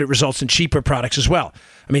products, but it results in cheaper products as well.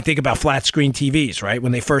 I mean, think about flat screen TVs, right?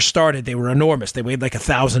 When they first started, they were enormous. They weighed like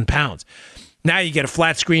 1,000 pounds. Now you get a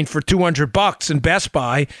flat screen for $200 in Best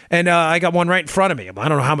Buy, and I got one right in front of me. I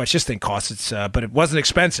don't know how much this thing costs, but it wasn't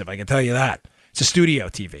expensive, I can tell you that. It's a studio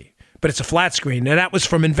TV, but it's a flat screen, and that was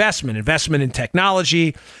from investment in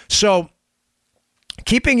technology. So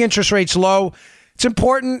keeping interest rates low, it's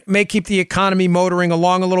important, may keep the economy motoring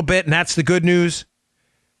along a little bit, and that's the good news.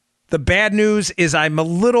 The bad news is I'm a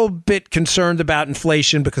little bit concerned about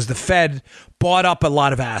inflation because the Fed bought up a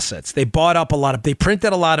lot of assets. They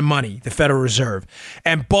printed a lot of money, the Federal Reserve,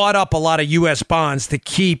 and bought up a lot of U.S. bonds to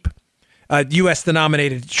keep U.S.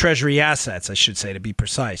 denominated Treasury assets, I should say, to be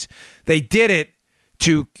precise. They did it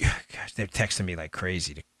to, gosh, they're texting me like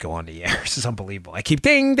crazy to go on the air. This is unbelievable. I keep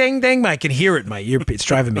ding, ding, ding. I can hear it in my ear. It's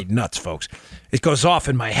driving me nuts, folks. It goes off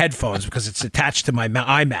in my headphones because it's attached to my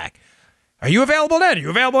iMac. Are you available then? Are you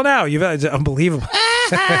available now? It's unbelievable.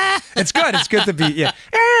 It's good. It's good to be, yeah.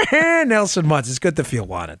 Nelson Muntz. It's good to feel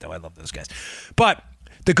wanted, though. I love those guys. But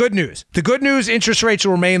the good news, interest rates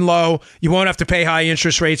will remain low. You won't have to pay high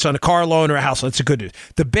interest rates on a car loan or a house loan. That's the good news.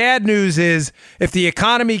 The bad news is if the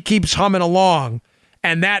economy keeps humming along,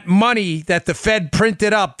 and that money that the Fed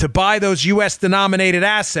printed up to buy those U.S. denominated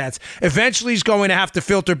assets eventually is going to have to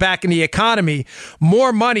filter back in the economy.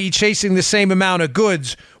 More money chasing the same amount of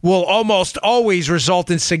goods will almost always result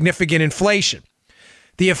in significant inflation.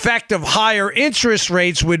 The effect of higher interest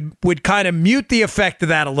rates would kind of mute the effect of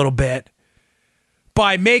that a little bit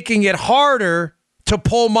by making it harder to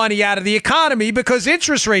pull money out of the economy because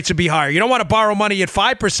interest rates would be higher. You don't want to borrow money at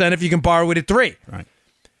 5% if you can borrow it at 3%. Right.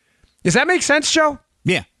 Does that make sense, Joe?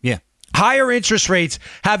 Yeah. Higher interest rates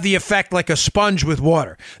have the effect like a sponge with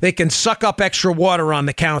water. They can suck up extra water on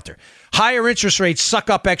the counter. Higher interest rates suck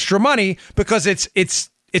up extra money because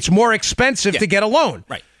it's more expensive to get a loan.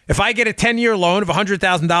 Right. If I get a 10-year loan of $100,000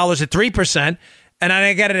 at 3% and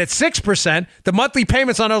I get it at 6%, the monthly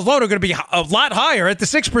payments on those loans are going to be a lot higher at the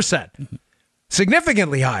 6%.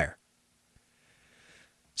 Significantly higher.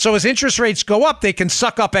 So as interest rates go up, they can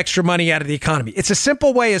suck up extra money out of the economy. It's a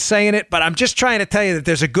simple way of saying it, but I'm just trying to tell you that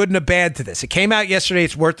there's a good and a bad to this. It came out yesterday.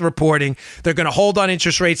 It's worth reporting. They're going to hold on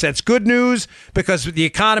interest rates. That's good news because the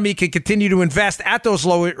economy can continue to invest at those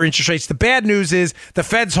lower interest rates. The bad news is the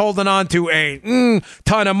Fed's holding on to a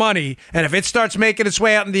ton of money, and if it starts making its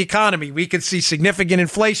way out in the economy, we could see significant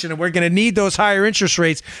inflation, and we're going to need those higher interest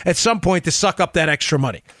rates at some point to suck up that extra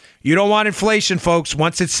money. You don't want inflation, folks.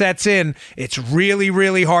 Once it sets in, it's really,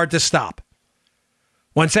 really hard to stop.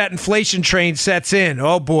 Once that inflation train sets in,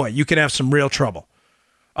 oh boy, you can have some real trouble.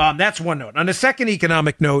 That's one note. On the second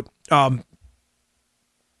economic note,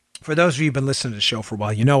 For those of you who've been listening to the show for a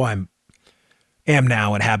while, you know am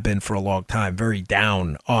now and have been for a long time very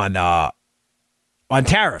down on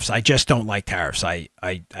tariffs. I just don't like tariffs. I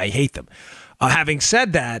hate them. Having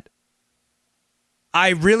said that, I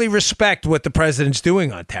really respect what the president's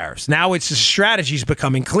doing on tariffs. Now it's the strategy's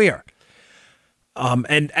becoming clear.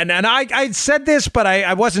 And I said this, but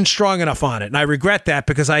I wasn't strong enough on it, and I regret that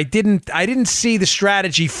because I didn't see the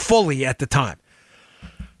strategy fully at the time.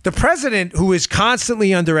 The president, who is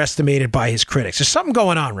constantly underestimated by his critics, there's something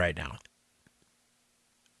going on right now,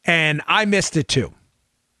 and I missed it too.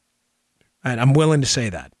 And I'm willing to say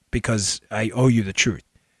that because I owe you the truth.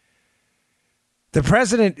 The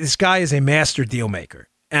president, this guy is a master deal maker,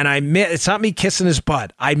 and it's not me kissing his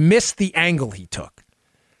butt. I missed the angle he took.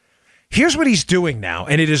 Here's what he's doing now,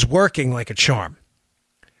 and it is working like a charm.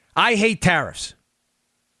 I hate tariffs.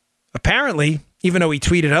 Apparently, even though he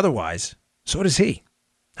tweeted otherwise, so does he.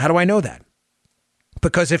 How do I know that?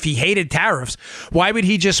 Because if he hated tariffs, why would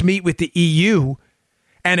he just meet with the EU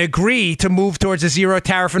and agree to move towards a zero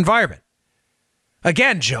tariff environment?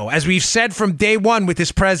 Again, Joe, as we've said from day one with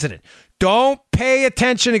this president, don't pay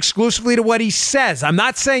attention exclusively to what he says. I'm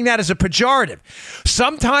not saying that as a pejorative.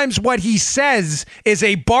 Sometimes what he says is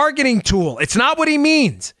a bargaining tool. It's not what he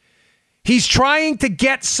means. He's trying to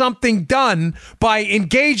get something done by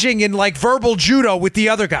engaging in like verbal judo with the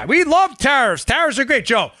other guy. We love tariffs. Tariffs are great,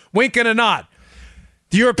 Joe. Wink and a nod.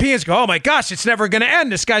 The Europeans go, oh my gosh, it's never going to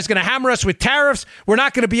end. This guy's going to hammer us with tariffs. We're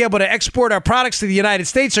not going to be able to export our products to the United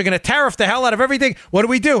States. They're going to tariff the hell out of everything. What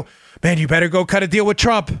do? Man, you better go cut a deal with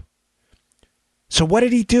Trump. So what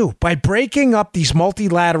did he do? By breaking up these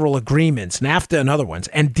multilateral agreements, NAFTA and other ones,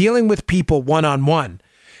 and dealing with people one-on-one,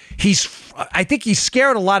 I think he's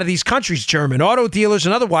scared a lot of these countries, German auto dealers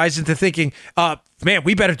and otherwise, into thinking, man,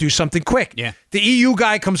 we better do something quick. Yeah. The EU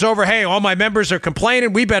guy comes over, hey, all my members are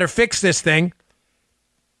complaining. We better fix this thing.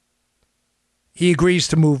 He agrees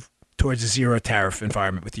to move towards a zero tariff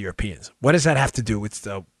environment with the Europeans. What does that have to do with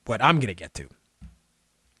what I'm going to get to?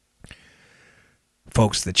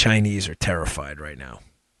 Folks, the Chinese are terrified right now.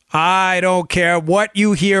 I don't care what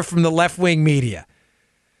you hear from the left-wing media.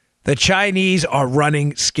 The Chinese are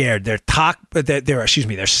running scared. Their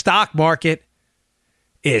stock market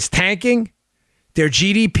is tanking. Their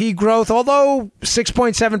GDP growth, although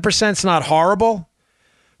 6.7% is not horrible,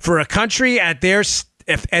 for a country at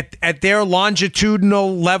their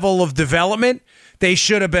longitudinal level of development, they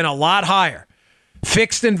should have been a lot higher.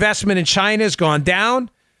 Fixed investment in China has gone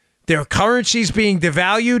down. Their currency's being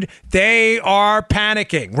devalued. They are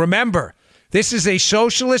panicking. Remember, this is a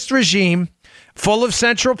socialist regime full of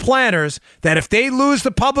central planners that if they lose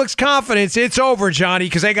the public's confidence, it's over, Johnny,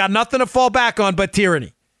 because they got nothing to fall back on but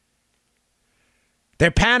tyranny.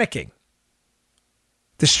 They're panicking.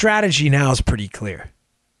 The strategy now is pretty clear.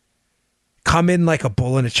 Come in like a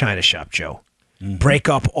bull in a china shop, Joe. Mm-hmm. Break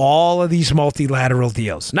up all of these multilateral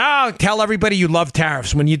deals. Now tell everybody you love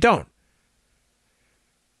tariffs when you don't.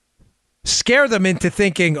 Scare them into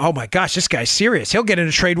thinking, oh my gosh, this guy's serious. He'll get in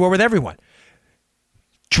a trade war with everyone.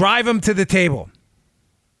 Drive them to the table.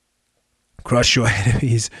 Crush your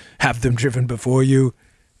enemies, have them driven before you,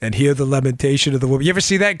 and hear the lamentation of the woman. You ever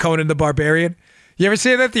see that, Conan the Barbarian? You ever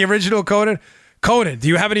see that, the original Conan? Conan, do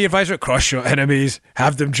you have any advice for crush your enemies,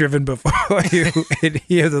 have them driven before you, and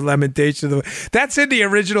hear the lamentation of the woman? That's in the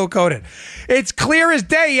original Conan. It's clear as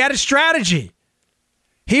day. He had a strategy.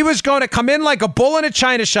 He was going to come in like a bull in a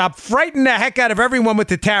china shop, frighten the heck out of everyone with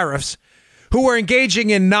the tariffs who were engaging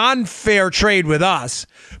in non-fair trade with us,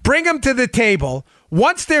 bring them to the table.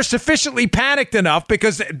 Once they're sufficiently panicked enough,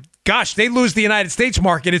 because, gosh, they lose the United States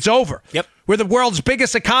market, it's over. Yep. We're the world's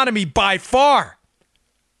biggest economy by far.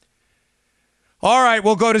 All right,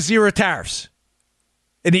 we'll go to zero tariffs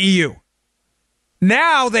in the EU.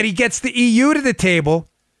 Now that he gets the EU to the table,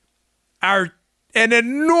 an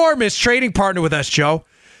enormous trading partner with us, Joe,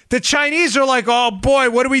 the Chinese are like, oh boy,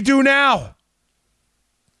 what do we do now?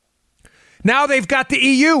 Now they've got the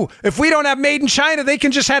EU. If we don't have made in China, they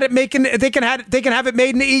can just have it they can have it made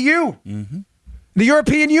in the EU. Mm-hmm. The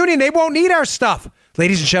European Union, they won't need our stuff.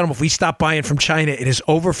 Ladies and gentlemen, if we stop buying from China, it is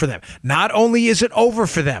over for them. Not only is it over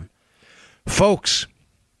for them, folks,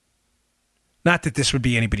 not that this would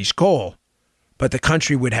be anybody's goal, but the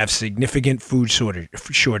country would have significant food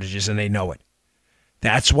shortages, and they know it.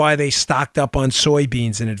 That's why they stocked up on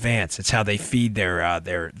soybeans in advance. It's how they feed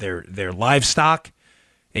their livestock.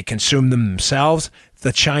 They consume them themselves.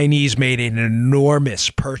 The Chinese made an enormous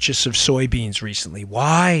purchase of soybeans recently.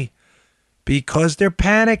 Why? Because they're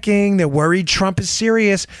panicking. They're worried Trump is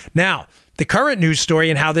serious. Now, the current news story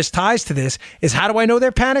and how this ties to this is, how do I know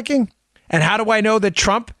they're panicking? And how do I know that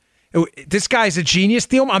Trump, this guy's a genius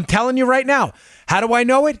deal? I'm telling you right now. How do I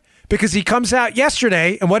know it? because he comes out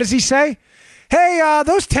yesterday, and what does he say? Hey,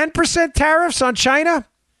 those 10% tariffs on China?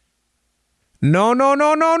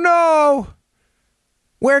 No.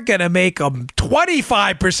 We're going to make them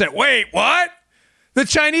 25%. Wait, what? The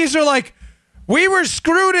Chinese are like, we were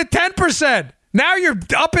screwed at 10%. Now you're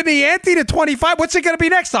up in the ante to 25. What's it going to be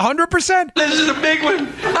next? 100%? This is a big one.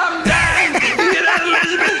 I'm dying. Get out,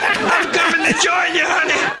 Elizabeth. I'm coming to join you,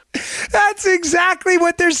 honey. That's exactly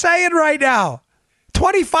what they're saying right now.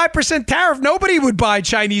 25% tariff. Nobody would buy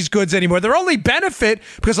Chinese goods anymore. Their only benefit,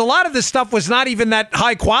 because a lot of this stuff was not even that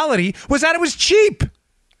high quality, was that it was cheap.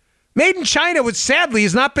 Made in China, which sadly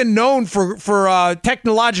has not been known for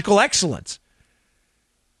technological excellence.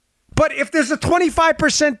 But if there's a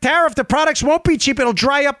 25% tariff, the products won't be cheap. It'll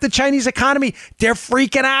dry up the Chinese economy. They're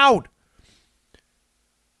freaking out.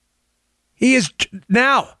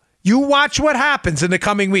 Now, you watch what happens in the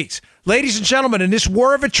coming weeks. Ladies and gentlemen, in this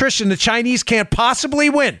war of attrition, the Chinese can't possibly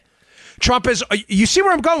win. Trump is, you see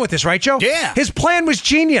where I'm going with this, right, Joe? Yeah. His plan was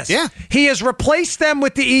genius. Yeah. He has replaced them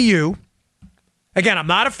with the EU. Again, I'm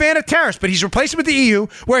not a fan of tariffs, but he's replaced them with the EU,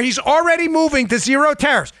 where he's already moving to zero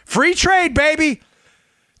tariffs. Free trade, baby.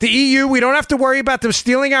 The EU, we don't have to worry about them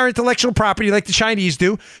stealing our intellectual property like the Chinese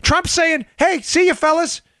do. Trump's saying, hey, see you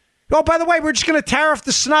fellas. Oh, by the way, we're just going to tariff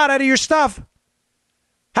the snot out of your stuff.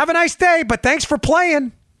 Have a nice day, but thanks for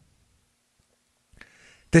playing.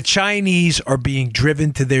 The Chinese are being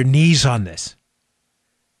driven to their knees on this.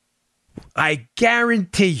 I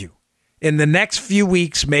guarantee you, in the next few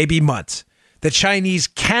weeks, maybe months, the Chinese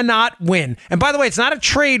cannot win. And by the way, it's not a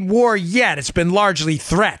trade war yet. It's been largely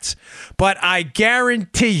threats. But I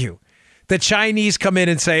guarantee you, the Chinese come in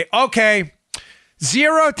and say, okay,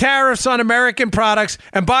 zero tariffs on American products.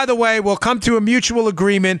 And by the way, we'll come to a mutual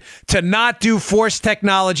agreement to not do forced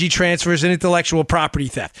technology transfers and intellectual property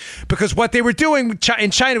theft. Because what they were doing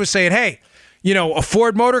in China was saying, hey, you know, a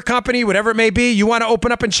Ford Motor Company, whatever it may be, you want to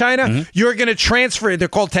open up in China, you're going to transfer, they're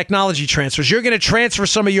called technology transfers. You're going to transfer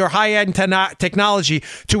some of your high-end technology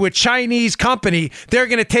to a Chinese company. They're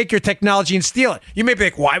going to take your technology and steal it. You may be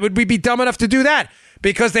like, why would we be dumb enough to do that?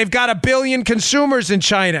 Because they've got 1 billion consumers in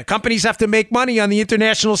China. Companies have to make money on the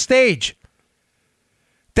international stage.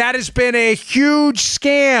 That has been a huge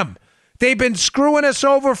scam. They've been screwing us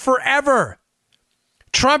over forever.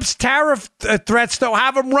 Trump's tariff threats, though,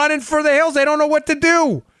 have them running for the hills. They don't know what to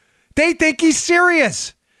do. They think he's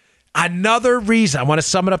serious. Another reason, I want to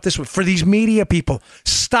sum it up this way, for these media people,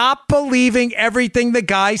 stop believing everything the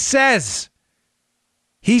guy says.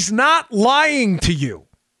 He's not lying to you.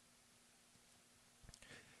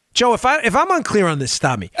 Joe, if I'm unclear on this,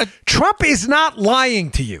 stop me. Trump is not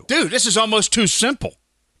lying to you. Dude, this is almost too simple.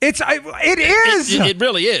 It is. It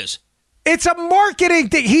really is. It's a marketing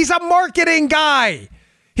thing. He's a marketing guy.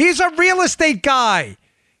 He's a real estate guy.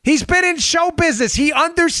 He's been in show business. He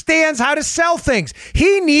understands how to sell things.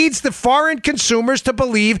 He needs the foreign consumers to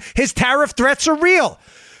believe his tariff threats are real.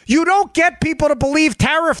 You don't get people to believe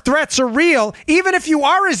tariff threats are real, even if you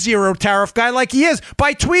are a zero tariff guy like he is,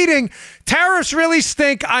 by tweeting, tariffs really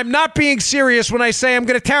stink. I'm not being serious when I say I'm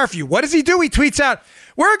going to tariff you. What does he do? He tweets out,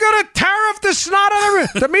 we're going to tariff the snot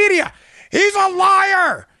out of the media. He's a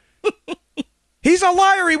liar. He's a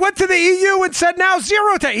liar. He went to the EU and said now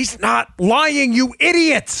zero tariff. He's not lying, you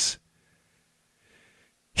idiots.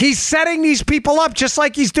 He's setting these people up just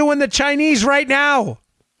like he's doing the Chinese right now.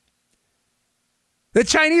 The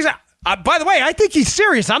Chinese, by the way, I think he's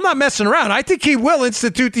serious. I'm not messing around. I think he will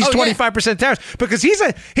institute these 25% tariffs because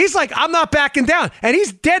he's like, I'm not backing down. And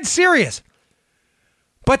he's dead serious.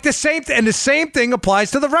 But the same thing applies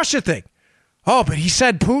to the Russia thing. Oh, but he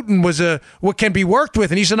said Putin was what can be worked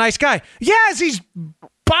with, and he's a nice guy. Yes, he's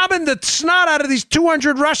bombing the snot out of these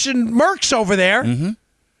 200 Russian mercs over there. Mm-hmm.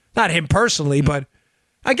 Not him personally, but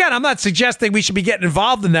again, I'm not suggesting we should be getting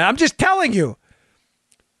involved in that. I'm just telling you.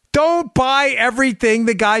 Don't buy everything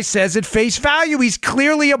the guy says at face value. He's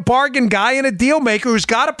clearly a bargain guy and a deal maker who's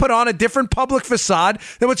got to put on a different public facade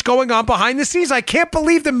than what's going on behind the scenes. I can't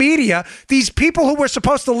believe the media, these people who we're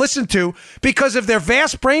supposed to listen to because of their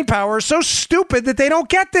vast brain power, are so stupid that they don't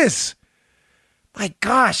get this. My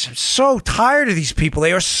gosh, I'm so tired of these people.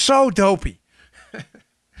 They are so dopey.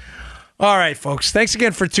 All right, folks. Thanks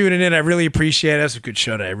again for tuning in. I really appreciate it. That was a good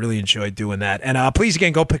show today. I really enjoyed doing that. And please,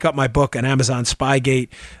 again, go pick up my book on Amazon, Spygate,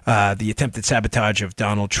 The Attempted Sabotage of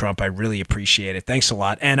Donald Trump. I really appreciate it. Thanks a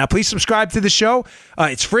lot. And please subscribe to the show.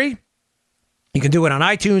 It's free. You can do it on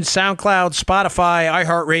iTunes, SoundCloud, Spotify,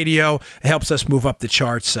 iHeartRadio. It helps us move up the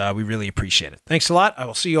charts. We really appreciate it. Thanks a lot. I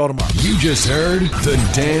will see you all tomorrow. You just heard The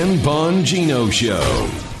Dan Bongino Show.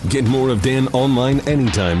 Get more of Dan online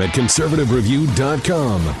anytime at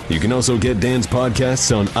conservativereview.com. You can also get Dan's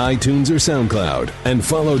podcasts on iTunes or SoundCloud. And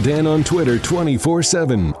follow Dan on Twitter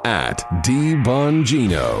 24/7 at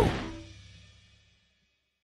DBongino.